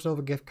the Barnes &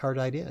 Noble gift card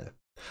idea.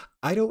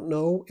 I don't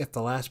know if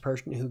the last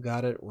person who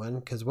got it won,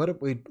 because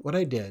what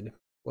I did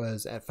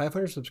was at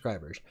 500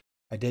 subscribers,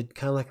 I did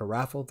kind of like a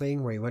raffle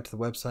thing where you went to the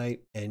website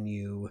and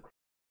you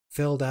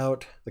filled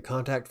out the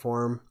contact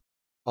form.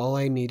 All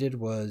I needed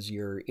was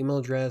your email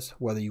address,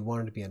 whether you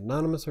wanted to be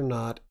anonymous or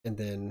not, and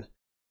then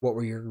what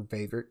were your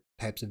favorite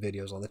types of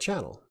videos on the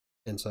channel.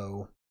 And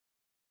so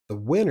the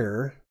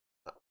winner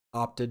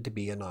opted to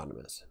be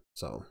anonymous.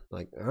 So,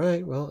 like, all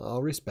right, well,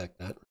 I'll respect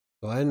that.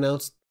 So I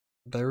announced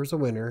there was a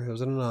winner. It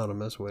was an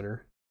anonymous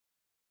winner.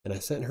 And I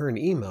sent her an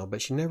email,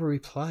 but she never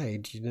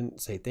replied. She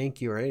didn't say thank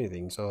you or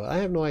anything. So I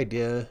have no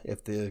idea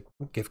if the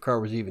gift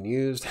card was even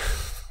used.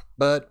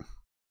 But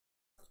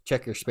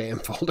check your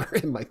spam folder.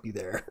 It might be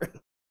there.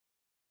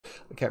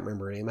 I can't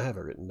remember her name. I have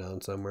it written down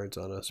somewhere. It's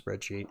on a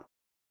spreadsheet.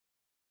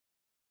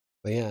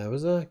 But yeah, it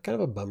was kind of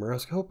a bummer. I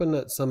was hoping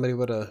that somebody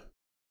would have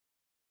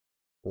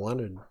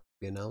wanted to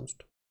be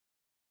announced.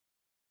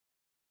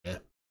 Yeah.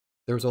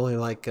 There was only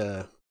like,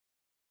 God,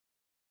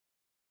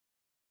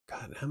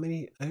 how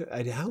many?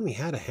 I only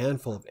had a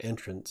handful of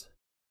entrants.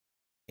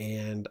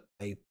 And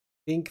I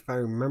think if I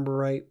remember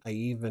right, I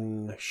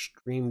even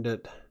streamed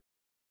it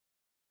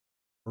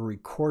or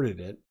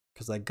recorded it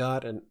because I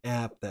got an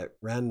app that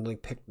randomly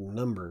picked a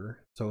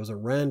number. So it was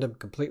a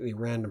completely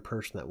random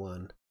person that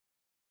won.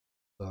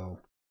 So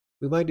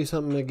we might do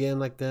something again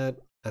like that.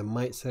 I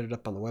might set it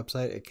up on the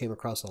website. It came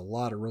across a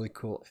lot of really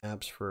cool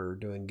apps for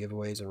doing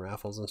giveaways and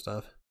raffles and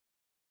stuff.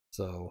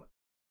 So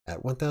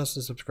at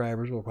 1,000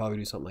 subscribers, we'll probably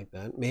do something like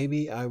that.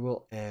 Maybe I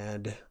will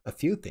add a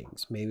few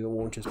things. Maybe it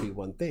won't just be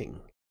one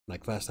thing.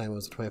 Like last time it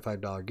was a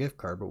 $25 gift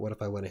card, but what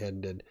if I went ahead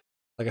and did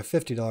like a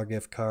 $50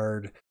 gift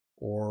card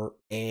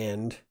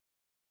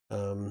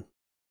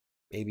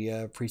maybe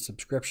a free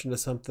subscription to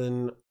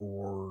something,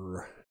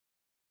 or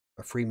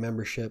a free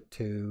membership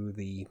to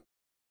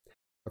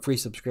a free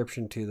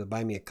subscription to the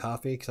Buy Me a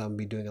Coffee, because I'm going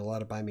to be doing a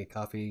lot of Buy Me a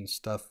Coffee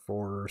stuff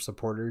for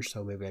supporters,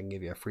 so maybe I can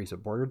give you a free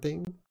supporter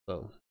thing.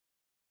 So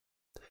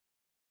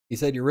you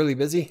said you're really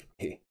busy?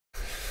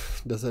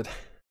 Does it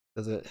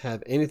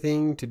have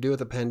anything to do with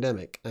the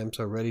pandemic? I'm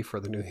so ready for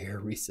the new year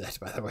reset,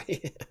 by the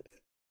way.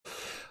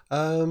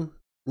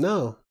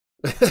 No.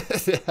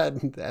 It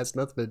has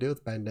nothing to do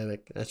with the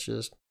pandemic. That's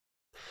just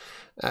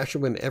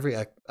actually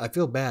I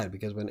feel bad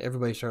because when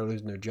everybody started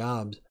losing their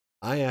jobs,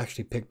 I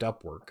actually picked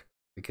up work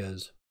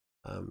because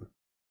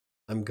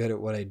I'm good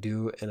at what I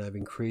do, and I've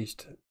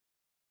increased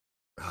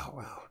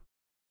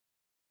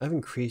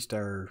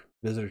our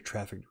visitor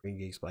traffic to Green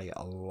Geeks by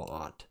a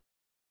lot.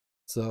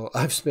 So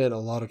I've spent a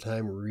lot of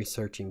time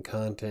researching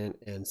content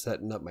and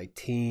setting up my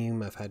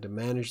team. I've had to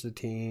manage the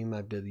team.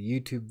 I've did the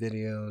YouTube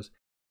videos,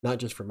 not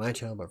just for my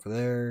channel, but for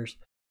theirs.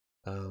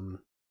 And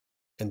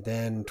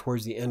then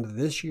towards the end of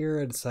this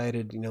year, I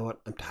decided, you know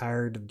what, I'm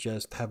tired of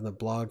just having the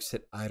blog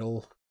sit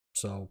idle.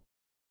 So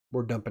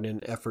we're dumping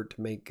in effort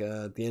to make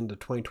the end of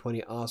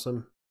 2020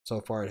 awesome.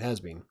 So far it has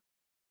been.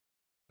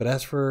 But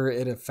as for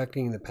it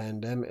affecting the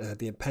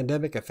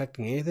pandemic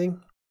affecting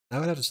anything, I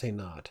would have to say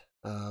not.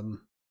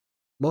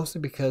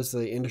 Mostly because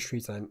the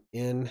industries I'm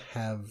in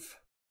have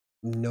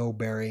no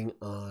bearing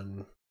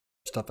on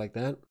stuff like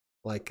that,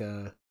 like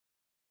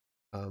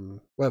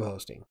web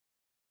hosting.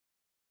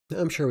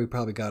 I'm sure we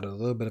probably got a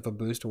little bit of a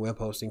boost in web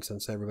hosting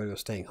since everybody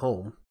was staying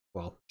home.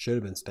 Well, should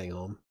have been staying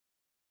home.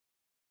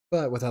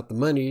 But without the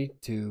money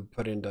to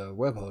put into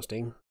web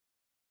hosting,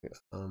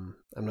 I'm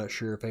not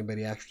sure if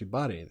anybody actually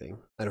bought anything.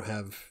 I don't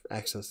have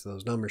access to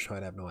those numbers, so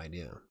I'd have no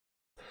idea.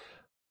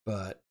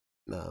 But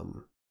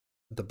the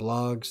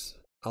blogs,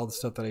 all the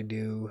stuff that I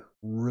do,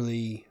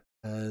 really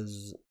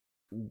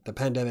the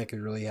pandemic has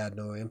really had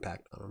no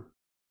impact on them.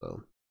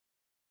 So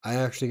I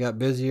actually got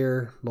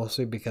busier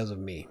mostly because of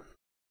me.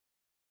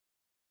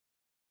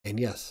 And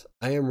yes,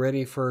 I am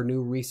ready for a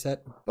new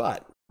reset,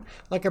 but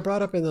like I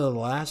brought up in the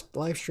last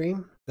live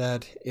stream,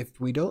 that if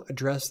we don't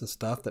address the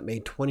stuff that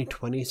made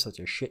 2020 such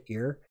a shit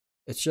year,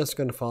 it's just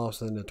going to follow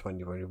us into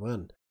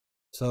 2021.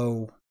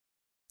 So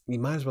you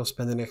might as well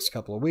spend the next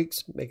couple of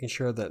weeks making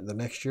sure that the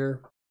next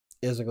year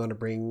isn't going to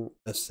bring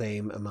the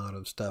same amount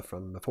of stuff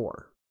from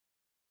before.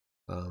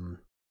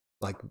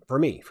 Like for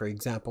me, for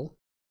example,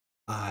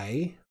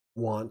 I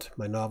want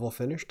my novel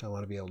finished. I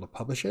want to be able to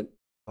publish it.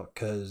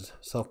 because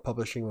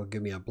self-publishing will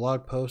give me a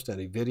blog post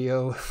and a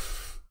video.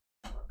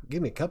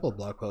 Give me a couple of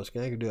blog posts.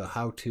 I can do a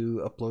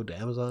how-to upload to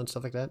Amazon,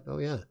 stuff like that. Oh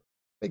yeah,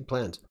 big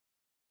plans.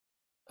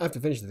 I have to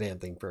finish the damn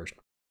thing first.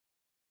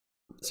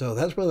 So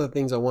that's one of the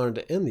things I wanted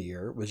to end the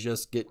year, was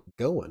just get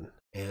going.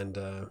 And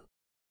a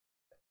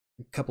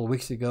couple of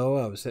weeks ago,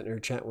 I was sitting there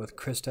chatting with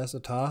Chris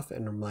Tessatoff,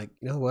 and I'm like,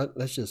 you know what?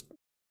 Let's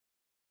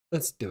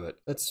do it.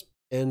 Let's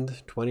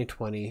end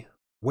 2020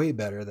 way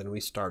better than we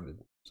started.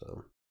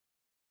 So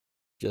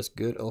just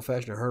good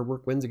old-fashioned hard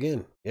work wins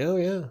again. Oh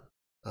yeah,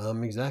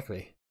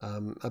 exactly.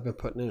 I've been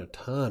putting in a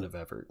ton of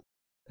effort,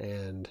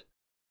 and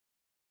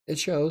it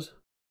shows.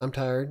 I'm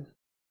tired.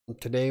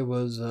 Today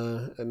was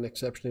an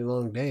exceptionally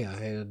long day.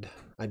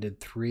 I did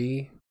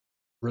 3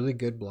 really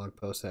good blog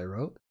posts I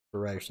wrote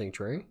for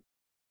WriterSanctuary.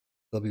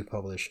 They'll be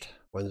published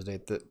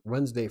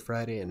Wednesday,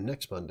 Friday, and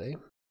next Monday.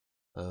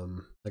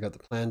 I got the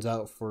plans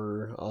out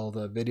for all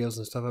the videos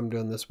and stuff I'm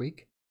doing this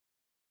week.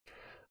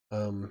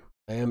 I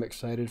am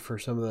excited for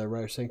some of the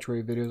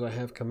WriterSanctuary videos I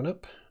have coming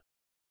up.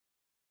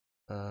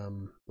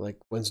 Like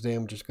Wednesday,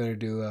 I'm just going to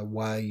do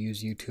why I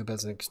use YouTube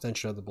as an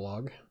extension of the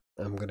blog.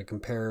 I'm going to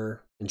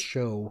compare and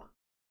show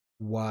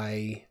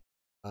why,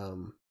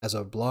 as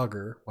a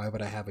blogger, why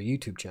would I have a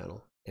YouTube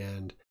channel?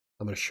 And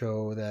I'm going to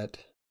show that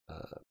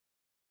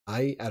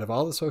out of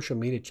all the social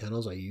media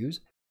channels I use,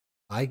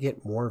 I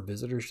get more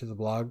visitors to the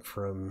blog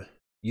from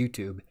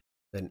YouTube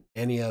than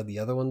any of the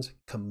other ones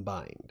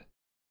combined.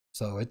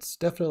 So it's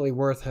definitely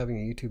worth having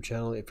a YouTube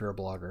channel if you're a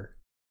blogger.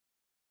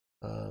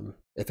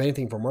 If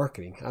anything, for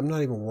marketing, I'm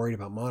not even worried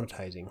about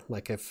monetizing.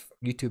 Like if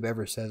YouTube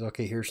ever says,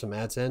 okay, here's some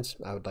AdSense,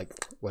 I would like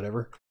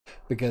whatever,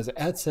 because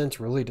AdSense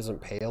really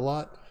doesn't pay a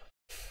lot.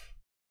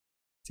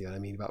 See what I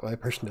mean about my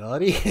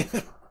personality?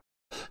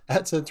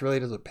 AdSense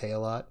really doesn't pay a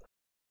lot.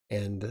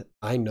 And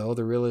I know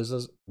the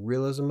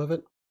realism of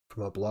it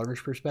from a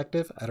blogger's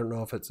perspective. I don't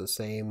know if it's the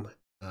same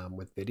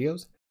with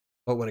videos,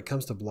 but when it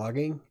comes to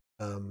blogging,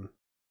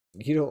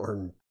 you don't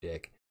earn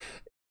dick.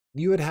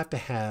 You would have to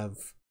have,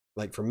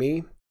 like for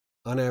me,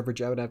 on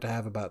average, I would have to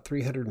have about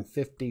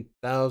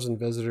 350,000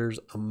 visitors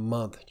a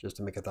month just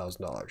to make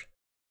 $1,000.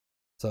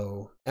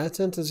 So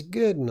AdSense is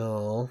good and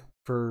all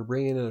for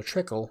bringing in a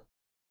trickle,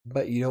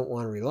 but you don't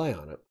want to rely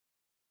on it.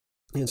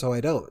 And so I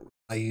don't.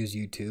 I use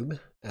YouTube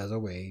as a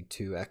way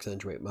to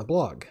accentuate my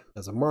blog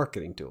as a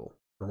marketing tool.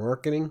 For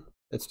marketing,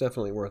 it's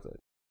definitely worth it.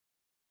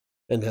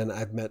 And then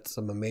I've met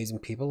some amazing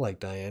people like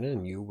Diana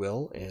and you,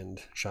 Will,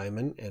 and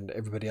Shyman, and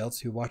everybody else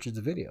who watches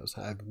the videos.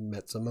 I've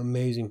met some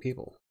amazing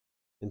people.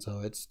 And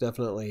so it's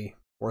definitely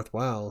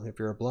worthwhile if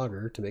you're a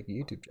blogger to make a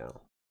YouTube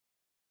channel.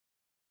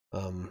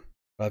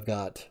 I've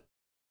got,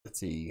 let's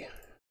see,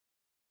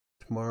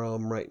 tomorrow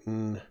I'm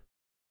writing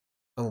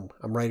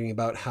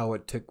about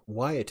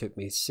why it took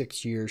me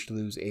 6 years to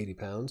lose 80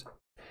 pounds.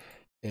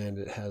 And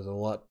it has a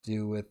lot to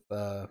do with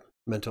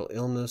mental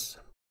illness,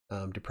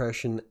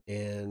 depression,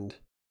 and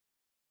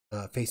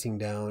facing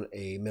down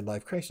a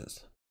midlife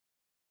crisis.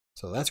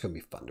 So that's going to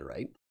be fun to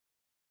write.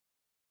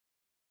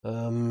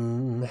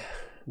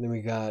 Then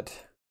we got,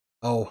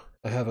 I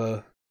have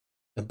a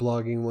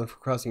blogging one for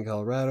Crossing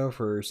Colorado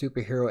for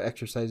superhero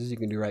exercises you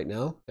can do right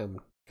now.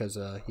 Because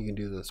you can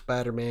do the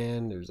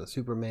Spider-Man, there's a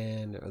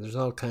Superman, there's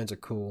all kinds of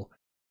cool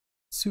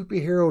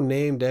superhero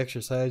named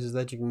exercises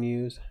that you can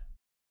use.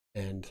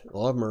 And a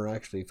lot of them are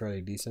actually fairly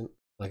decent.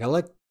 Like I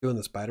like doing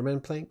the Spider-Man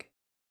plank.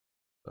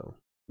 So,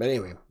 but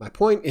anyway, my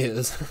point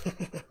is,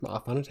 I'm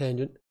off on a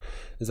tangent,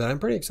 is that I'm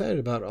pretty excited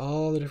about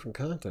all the different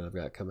content I've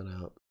got coming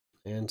out.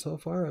 And so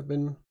far I've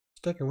been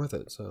sticking with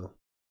it. So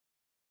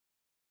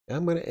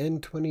I'm going to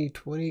end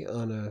 2020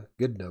 on a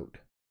good note.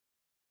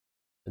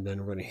 And then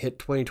we're going to hit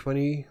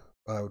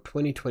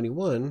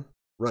 2021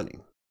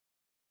 running.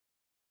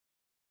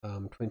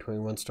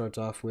 2021 starts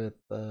off with,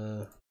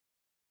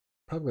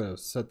 probably going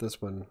to set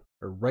this one,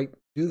 or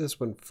do this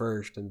one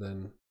first and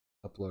then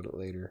upload it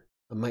later.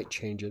 I might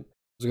change it. I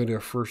was going to do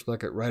a first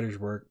look at writer's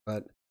work,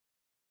 but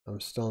I'm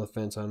still on the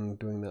fence on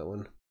doing that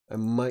one. I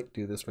might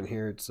do this one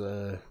here. It's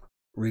a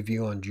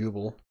review on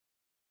Jubal.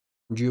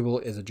 Jubal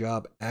is a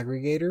job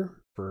aggregator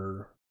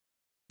for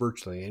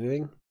virtually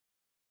anything.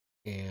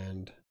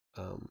 And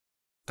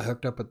I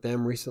hooked up with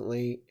them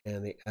recently,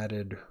 and they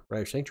added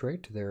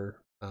WriterSanctuary to their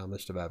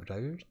list of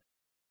advertisers.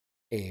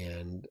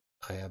 And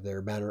I have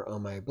their banner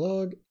on my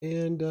blog,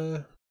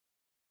 and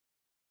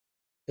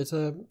it's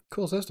a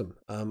cool system.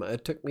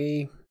 It took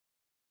me,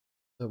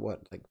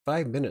 like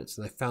 5 minutes,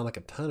 and I found like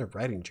a ton of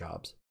writing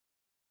jobs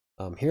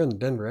here in the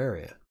Denver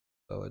area.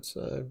 So it's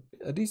a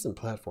decent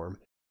platform.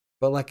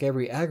 But like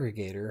every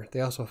aggregator,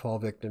 they also fall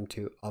victim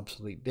to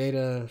obsolete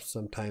data.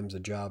 Sometimes a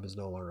job is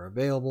no longer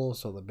available,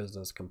 so the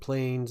business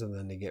complains, and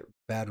then they get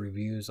bad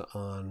reviews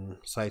on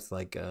sites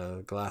like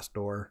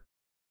Glassdoor.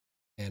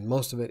 And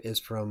most of it is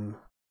from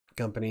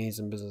companies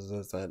and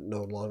businesses that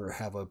no longer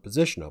have a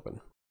position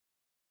open.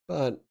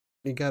 But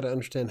you got to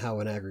understand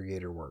how an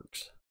aggregator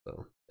works.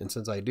 So, and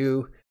since I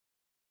do,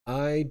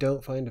 I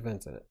don't find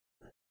offense in it.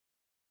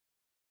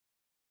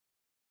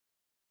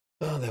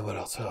 Oh, then what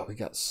else? Oh, we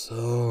got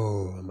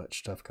so much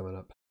stuff coming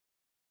up.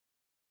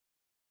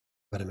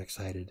 but I'm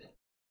excited.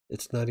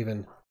 It's not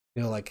even,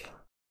 like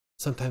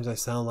sometimes I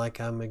sound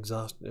like I'm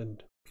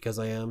exhausted because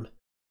I am,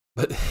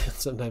 but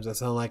sometimes I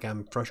sound like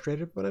I'm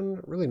frustrated, but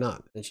I'm really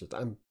not. It's just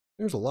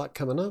there's a lot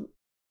coming up,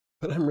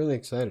 but I'm really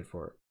excited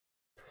for it.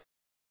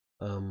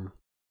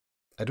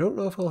 I don't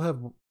know if I'll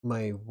have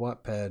my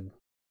Wattpad,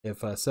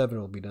 if 7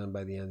 will be done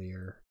by the end of the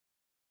year,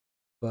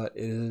 but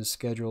it is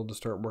scheduled to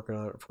start working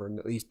on it for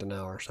at least an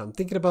hour. So I'm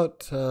thinking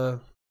about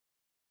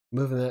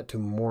moving that to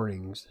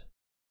mornings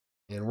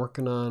and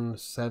working on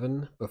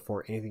 7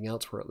 before anything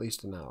else for at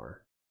least an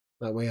hour.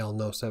 That way I'll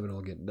know 7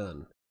 will get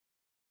done.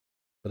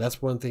 But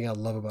that's one thing I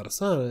love about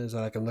Asana, is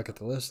that I can look at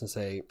the list and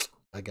say,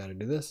 I gotta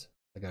do this,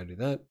 I gotta do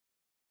that.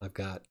 I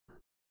gotta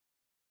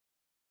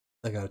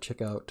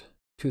check out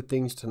 2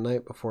 things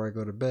tonight before I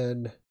go to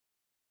bed.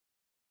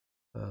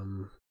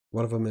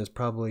 One of them is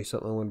probably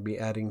something I want to be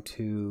adding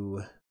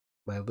to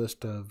my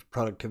list of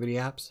productivity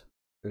apps.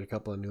 There's a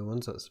couple of new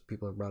ones that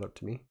people have brought up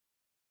to me.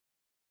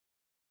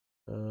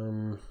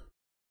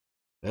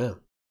 Yeah.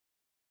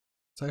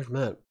 Aside from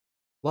that,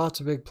 lots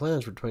of big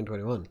plans for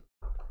 2021.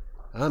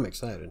 I'm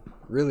excited.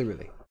 Really,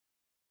 really.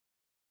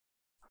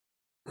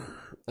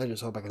 I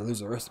just hope I can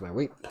lose the rest of my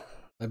weight.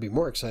 I'd be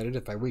more excited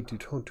if I weighed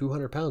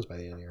 200 pounds by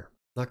the end of the year.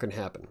 Not going to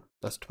happen.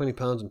 That's 20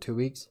 pounds in 2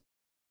 weeks.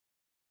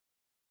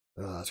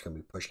 Oh, that's going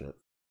to be pushing it.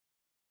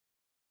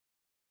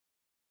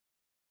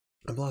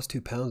 I've lost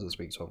 2 pounds this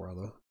week so far,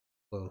 though.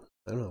 So,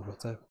 I don't know.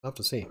 What's that? I'll have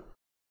to see.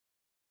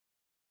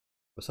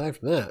 Aside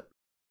from that,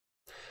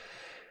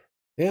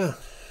 yeah.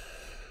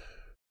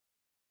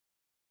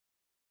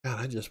 God,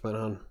 I just went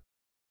on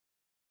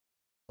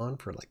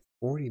for like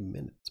 40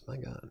 minutes. My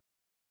God.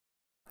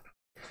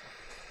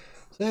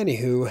 So,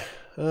 anywho,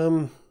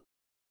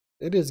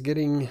 it is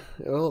getting,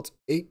 well, it's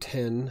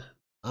 8:10.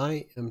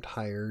 I am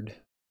tired,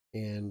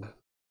 and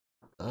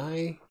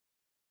I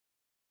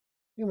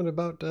am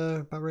about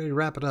ready to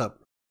wrap it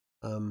up.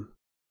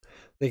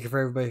 Thank you for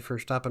everybody for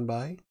stopping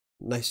by.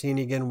 Nice seeing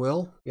you again,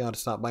 Will. You ought to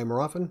stop by more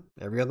often,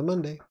 every other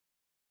Monday.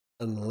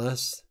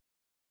 Unless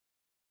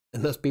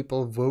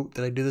people vote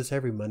that I do this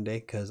every Monday,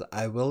 because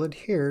I will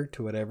adhere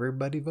to what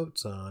everybody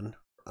votes on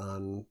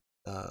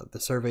the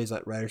surveys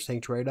at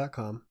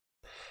WriterSanctuary.com.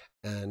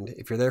 And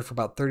if you're there for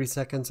about 30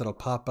 seconds, it'll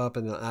pop up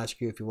and it'll ask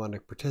you if you want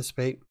to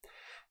participate.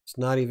 It's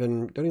not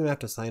even, don't even have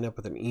to sign up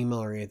with an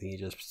email or anything. You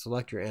just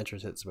select your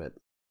answers, hit submit.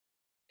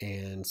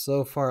 And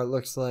so far, it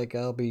looks like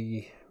I'll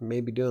be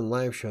maybe doing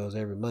live shows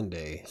every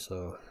Monday.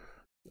 So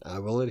I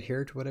will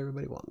adhere to what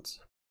everybody wants.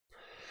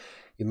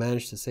 You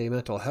managed to say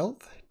mental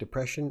health,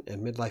 depression,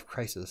 and midlife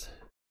crisis,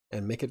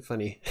 and make it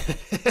funny.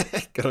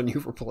 Good on you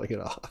for pulling it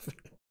off.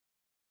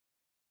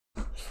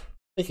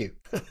 Thank you.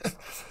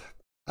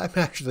 I'm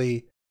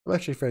actually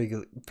fairly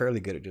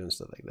good at doing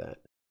stuff like that.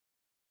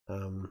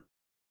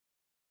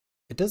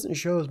 It doesn't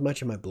show as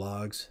much in my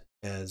blogs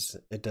as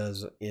it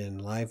does in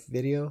live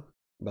video,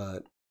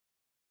 but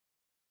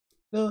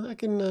no, I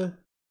can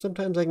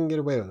sometimes I can get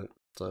away with it.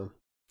 So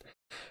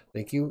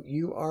thank you.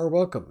 You are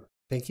welcome.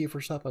 Thank you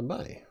for stopping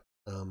by.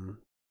 I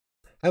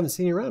haven't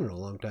seen you around in a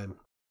long time.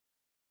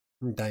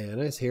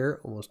 Diana is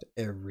here almost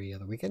every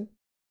other weekend,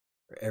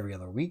 or every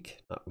other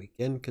week, not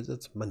weekend, because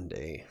it's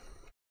Monday.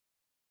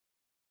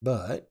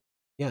 But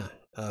yeah,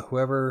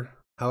 however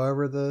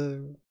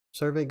the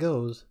survey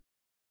goes,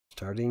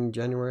 starting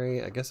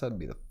January, I guess that'd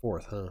be the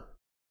 4th,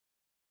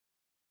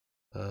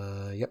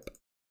 huh? Yep.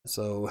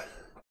 So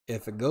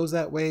if it goes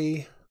that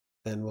way,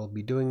 then we'll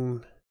be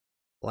doing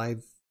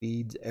live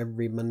feeds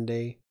every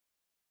Monday,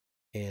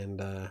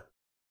 and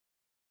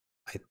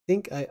I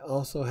think I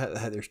also had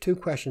there's 2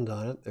 questions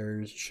on it.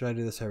 There's, should I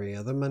do this every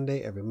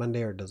Monday,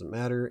 or it doesn't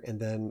matter?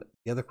 And then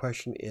the other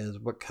question is,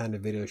 what kind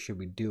of video should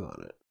we do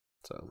on it?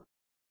 So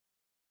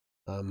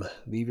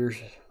leave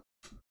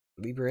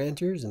your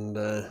answers, and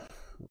let's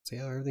see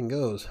how everything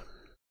goes.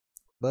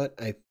 But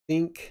I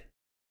think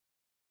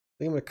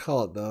I'm gonna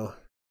call it, though.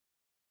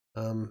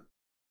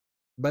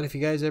 But if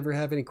you guys ever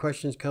have any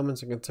questions,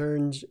 comments, and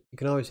concerns, you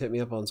can always hit me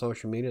up on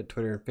social media,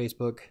 Twitter and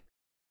Facebook,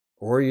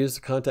 or use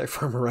the contact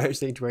form on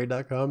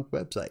WriterSanctuary.com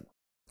website.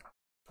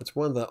 It's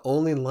one of the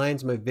only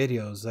lines in my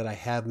videos that I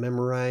have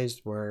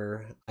memorized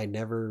where I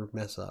never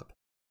mess up.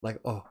 Like,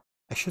 oh,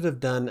 I should have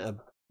done a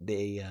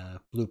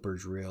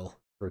bloopers reel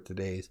for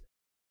today's,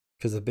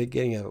 because the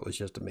beginning of it was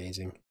just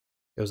amazing.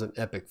 It was an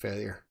epic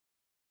failure,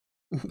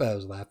 but I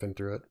was laughing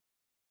through it.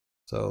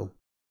 So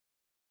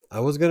I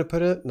was going to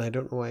put it, and I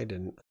don't know why I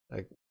didn't.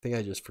 I think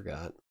I just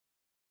forgot.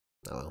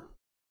 Oh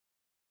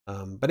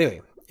well. But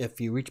anyway, if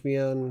you reach me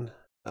on,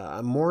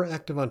 I'm more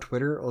active on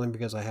Twitter, only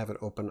because I have it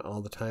open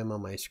all the time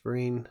on my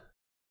screen,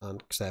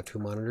 because I have 2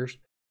 monitors.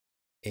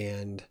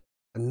 And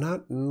I'm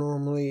not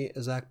normally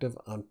as active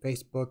on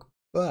Facebook,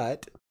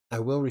 but I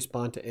will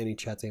respond to any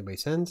chats anybody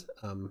sends.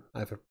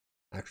 I've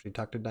actually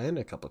talked to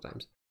Diana a couple of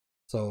times.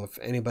 So if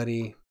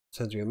anybody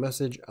sends me a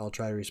message, I'll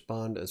try to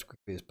respond as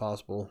quickly as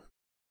possible.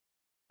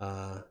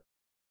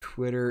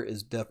 Twitter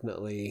is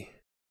definitely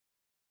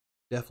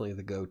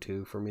the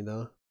go-to for me,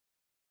 though.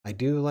 I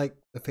do like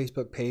the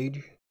Facebook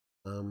page.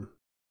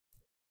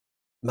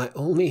 My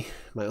only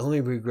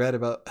regret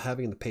about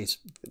having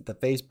the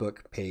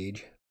Facebook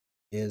page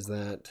is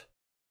that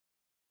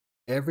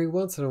every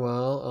once in a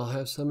while I'll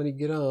have somebody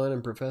get on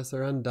and profess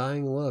their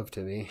undying love to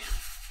me.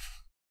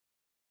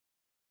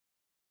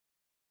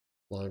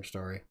 Long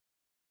story.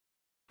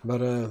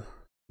 But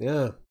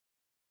yeah,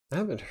 I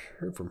haven't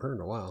heard from her in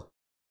a while.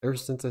 Ever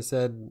since I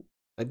said,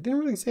 I didn't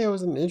really say I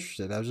wasn't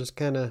interested. I was just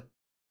kind of,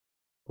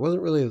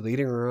 wasn't really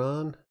leading her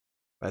on.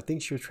 But I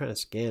think she was trying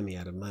to scam me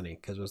out of money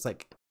because it was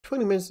like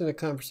 20 minutes in a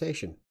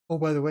conversation. Oh,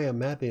 by the way, I'm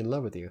madly in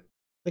love with you.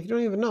 Like, you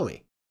don't even know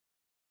me.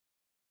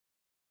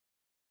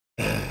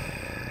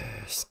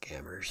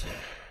 Scammers.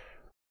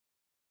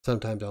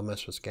 Sometimes I'll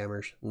mess with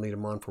scammers and lead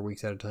them on for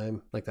weeks at a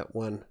time. Like that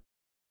one,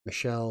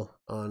 Michelle,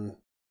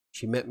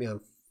 she met me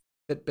on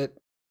Fitbit,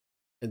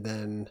 and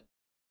then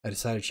I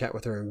decided to chat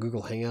with her on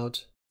Google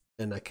Hangouts,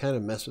 and I kind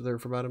of messed with her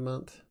for about a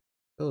month.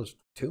 It was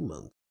 2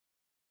 months.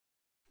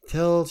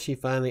 Till she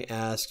finally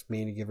asked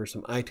me to give her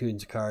some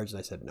iTunes cards, and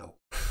I said no.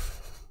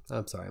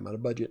 I'm sorry, I'm out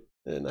of budget,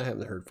 and I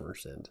haven't heard from her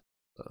since.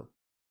 So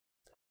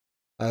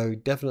I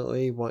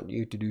definitely want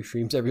you to do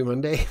streams every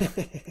Monday.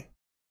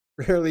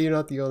 Apparently you're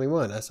not the only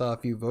one. I saw a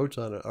few votes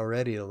on it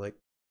already, and I'm like,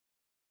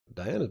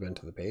 Diana's been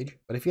to the page.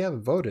 But if you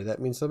haven't voted, that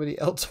means somebody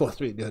else wants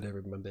me to do it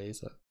every Monday.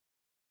 So,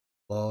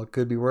 well, it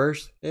could be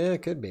worse. Yeah,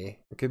 it could be.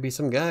 It could be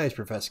some guys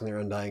professing their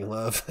undying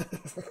love.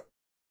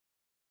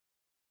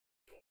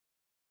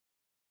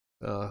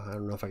 I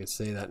don't know if I could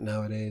say that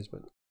nowadays,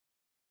 but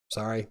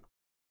sorry.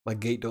 My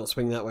gate don't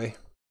swing that way.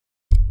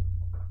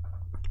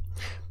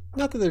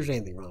 Not that there's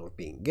anything wrong with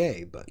being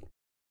gay, but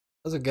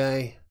as a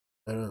guy,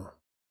 I don't know.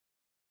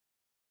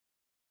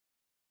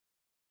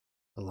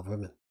 I love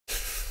women.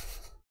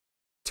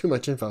 Too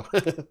much info.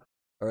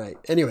 All right.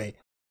 Anyway,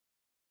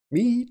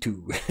 me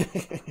too.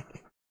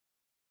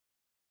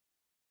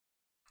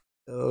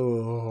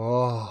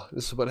 Oh,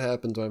 this is what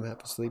happens when I'm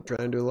half asleep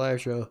trying to do a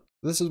live show.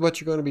 This is what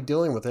you're going to be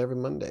dealing with every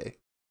Monday.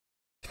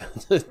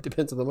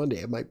 Depends on the Monday.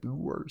 It might be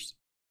worse.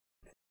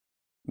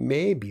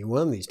 Maybe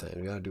one of these times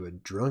we gotta do a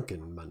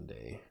drunken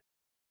Monday.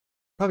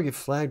 Probably get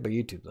flagged by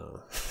YouTube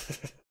though.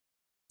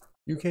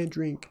 You can't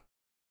drink.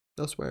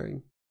 No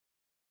swearing.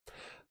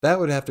 That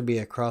would have to be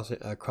a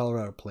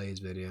Colorado Plays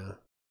video.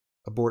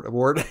 Abort,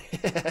 abort.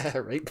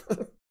 Right?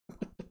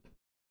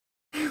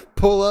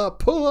 Pull up,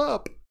 pull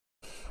up.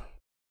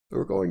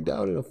 We're going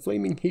down in a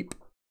flaming heap.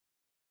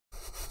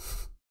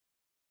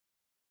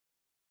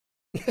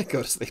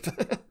 Go to sleep.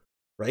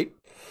 Right?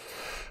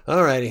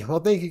 Alrighty.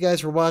 Well, thank you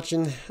guys for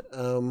watching.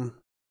 The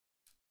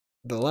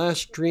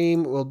last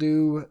stream we'll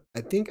do,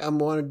 I think I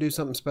want to do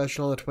something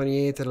special on the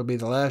 28th. It'll be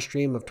the last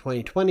stream of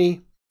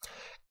 2020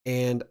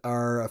 and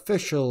our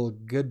official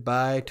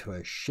goodbye to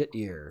a shit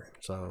year.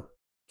 So,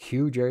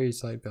 cue Jerry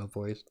Seinfeld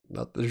voice.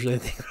 Not that there's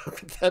anything wrong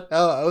with that.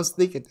 Oh, I was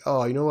thinking,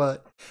 oh, you know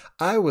what?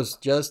 I was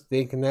just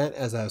thinking that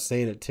as I was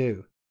saying it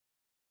too.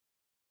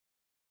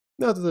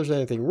 Not that there's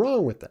anything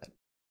wrong with that.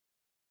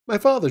 My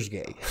father's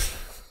gay.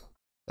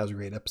 That was a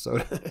great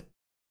episode.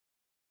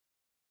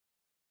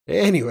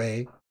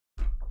 Anyway,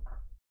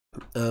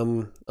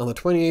 on the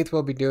 28th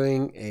we'll be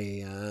doing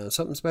a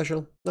something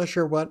special. Not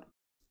sure what.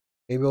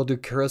 Maybe we'll do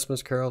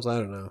Christmas carols. I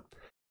don't know.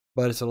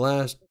 But it's the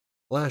last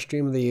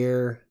stream of the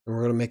year, and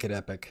we're gonna make it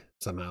epic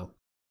somehow.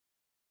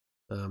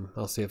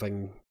 I'll see if I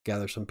can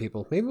gather some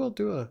people. Maybe we'll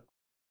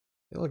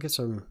get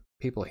some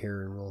people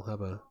here, and we'll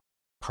have a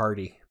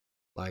party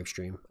live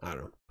stream. I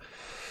don't know.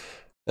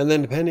 And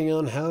then depending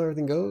on how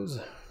everything goes,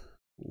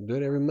 we'll do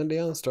it every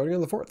Monday starting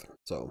on the 4th.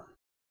 So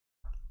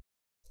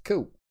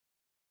cool.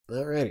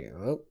 Alrighty.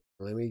 Well,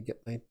 let me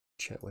get my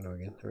chat window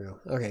again. There we go.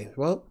 Okay.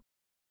 Well,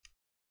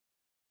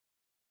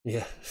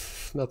 yeah,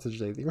 not that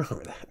there's anything wrong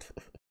with that.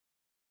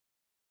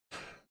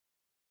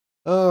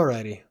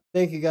 Alrighty.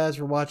 Thank you guys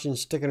for watching,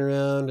 sticking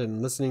around,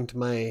 and listening to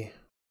my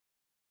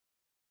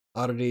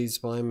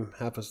oddities while I'm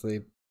half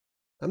asleep.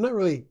 I'm not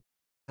really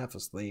half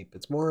asleep.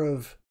 It's more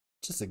of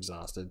just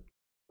exhausted.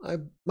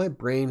 My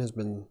brain has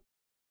been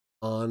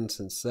on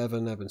since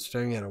 7. I've been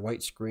staring at a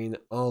white screen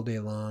all day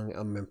long.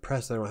 I'm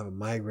impressed I don't have a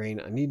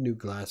migraine. I need new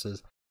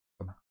glasses.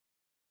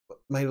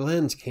 My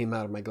lens came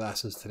out of my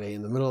glasses today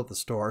in the middle of the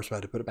store, so I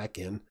had to put it back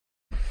in.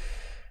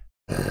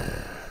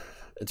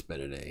 It's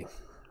been a day.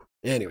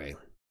 Anyway,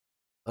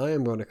 I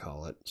am going to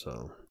call it.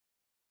 So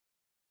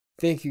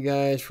thank you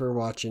guys for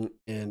watching,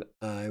 and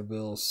I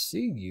will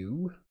see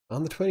you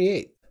on the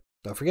 28th.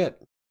 Don't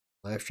forget,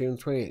 live stream on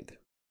the 28th.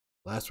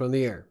 Last one of the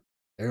year.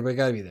 Everybody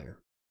got to be there.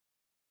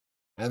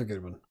 Have a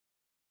good one.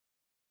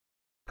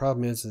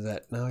 Problem is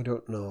that now I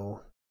don't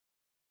know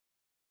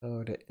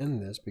how to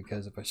end this,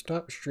 because if I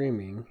stop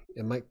streaming,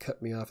 it might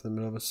cut me off in the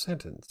middle of a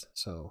sentence.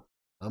 So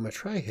I'm going to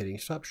try hitting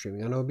stop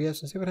streaming on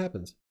OBS and see what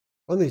happens.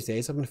 One of these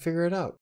days, I'm going to figure it out.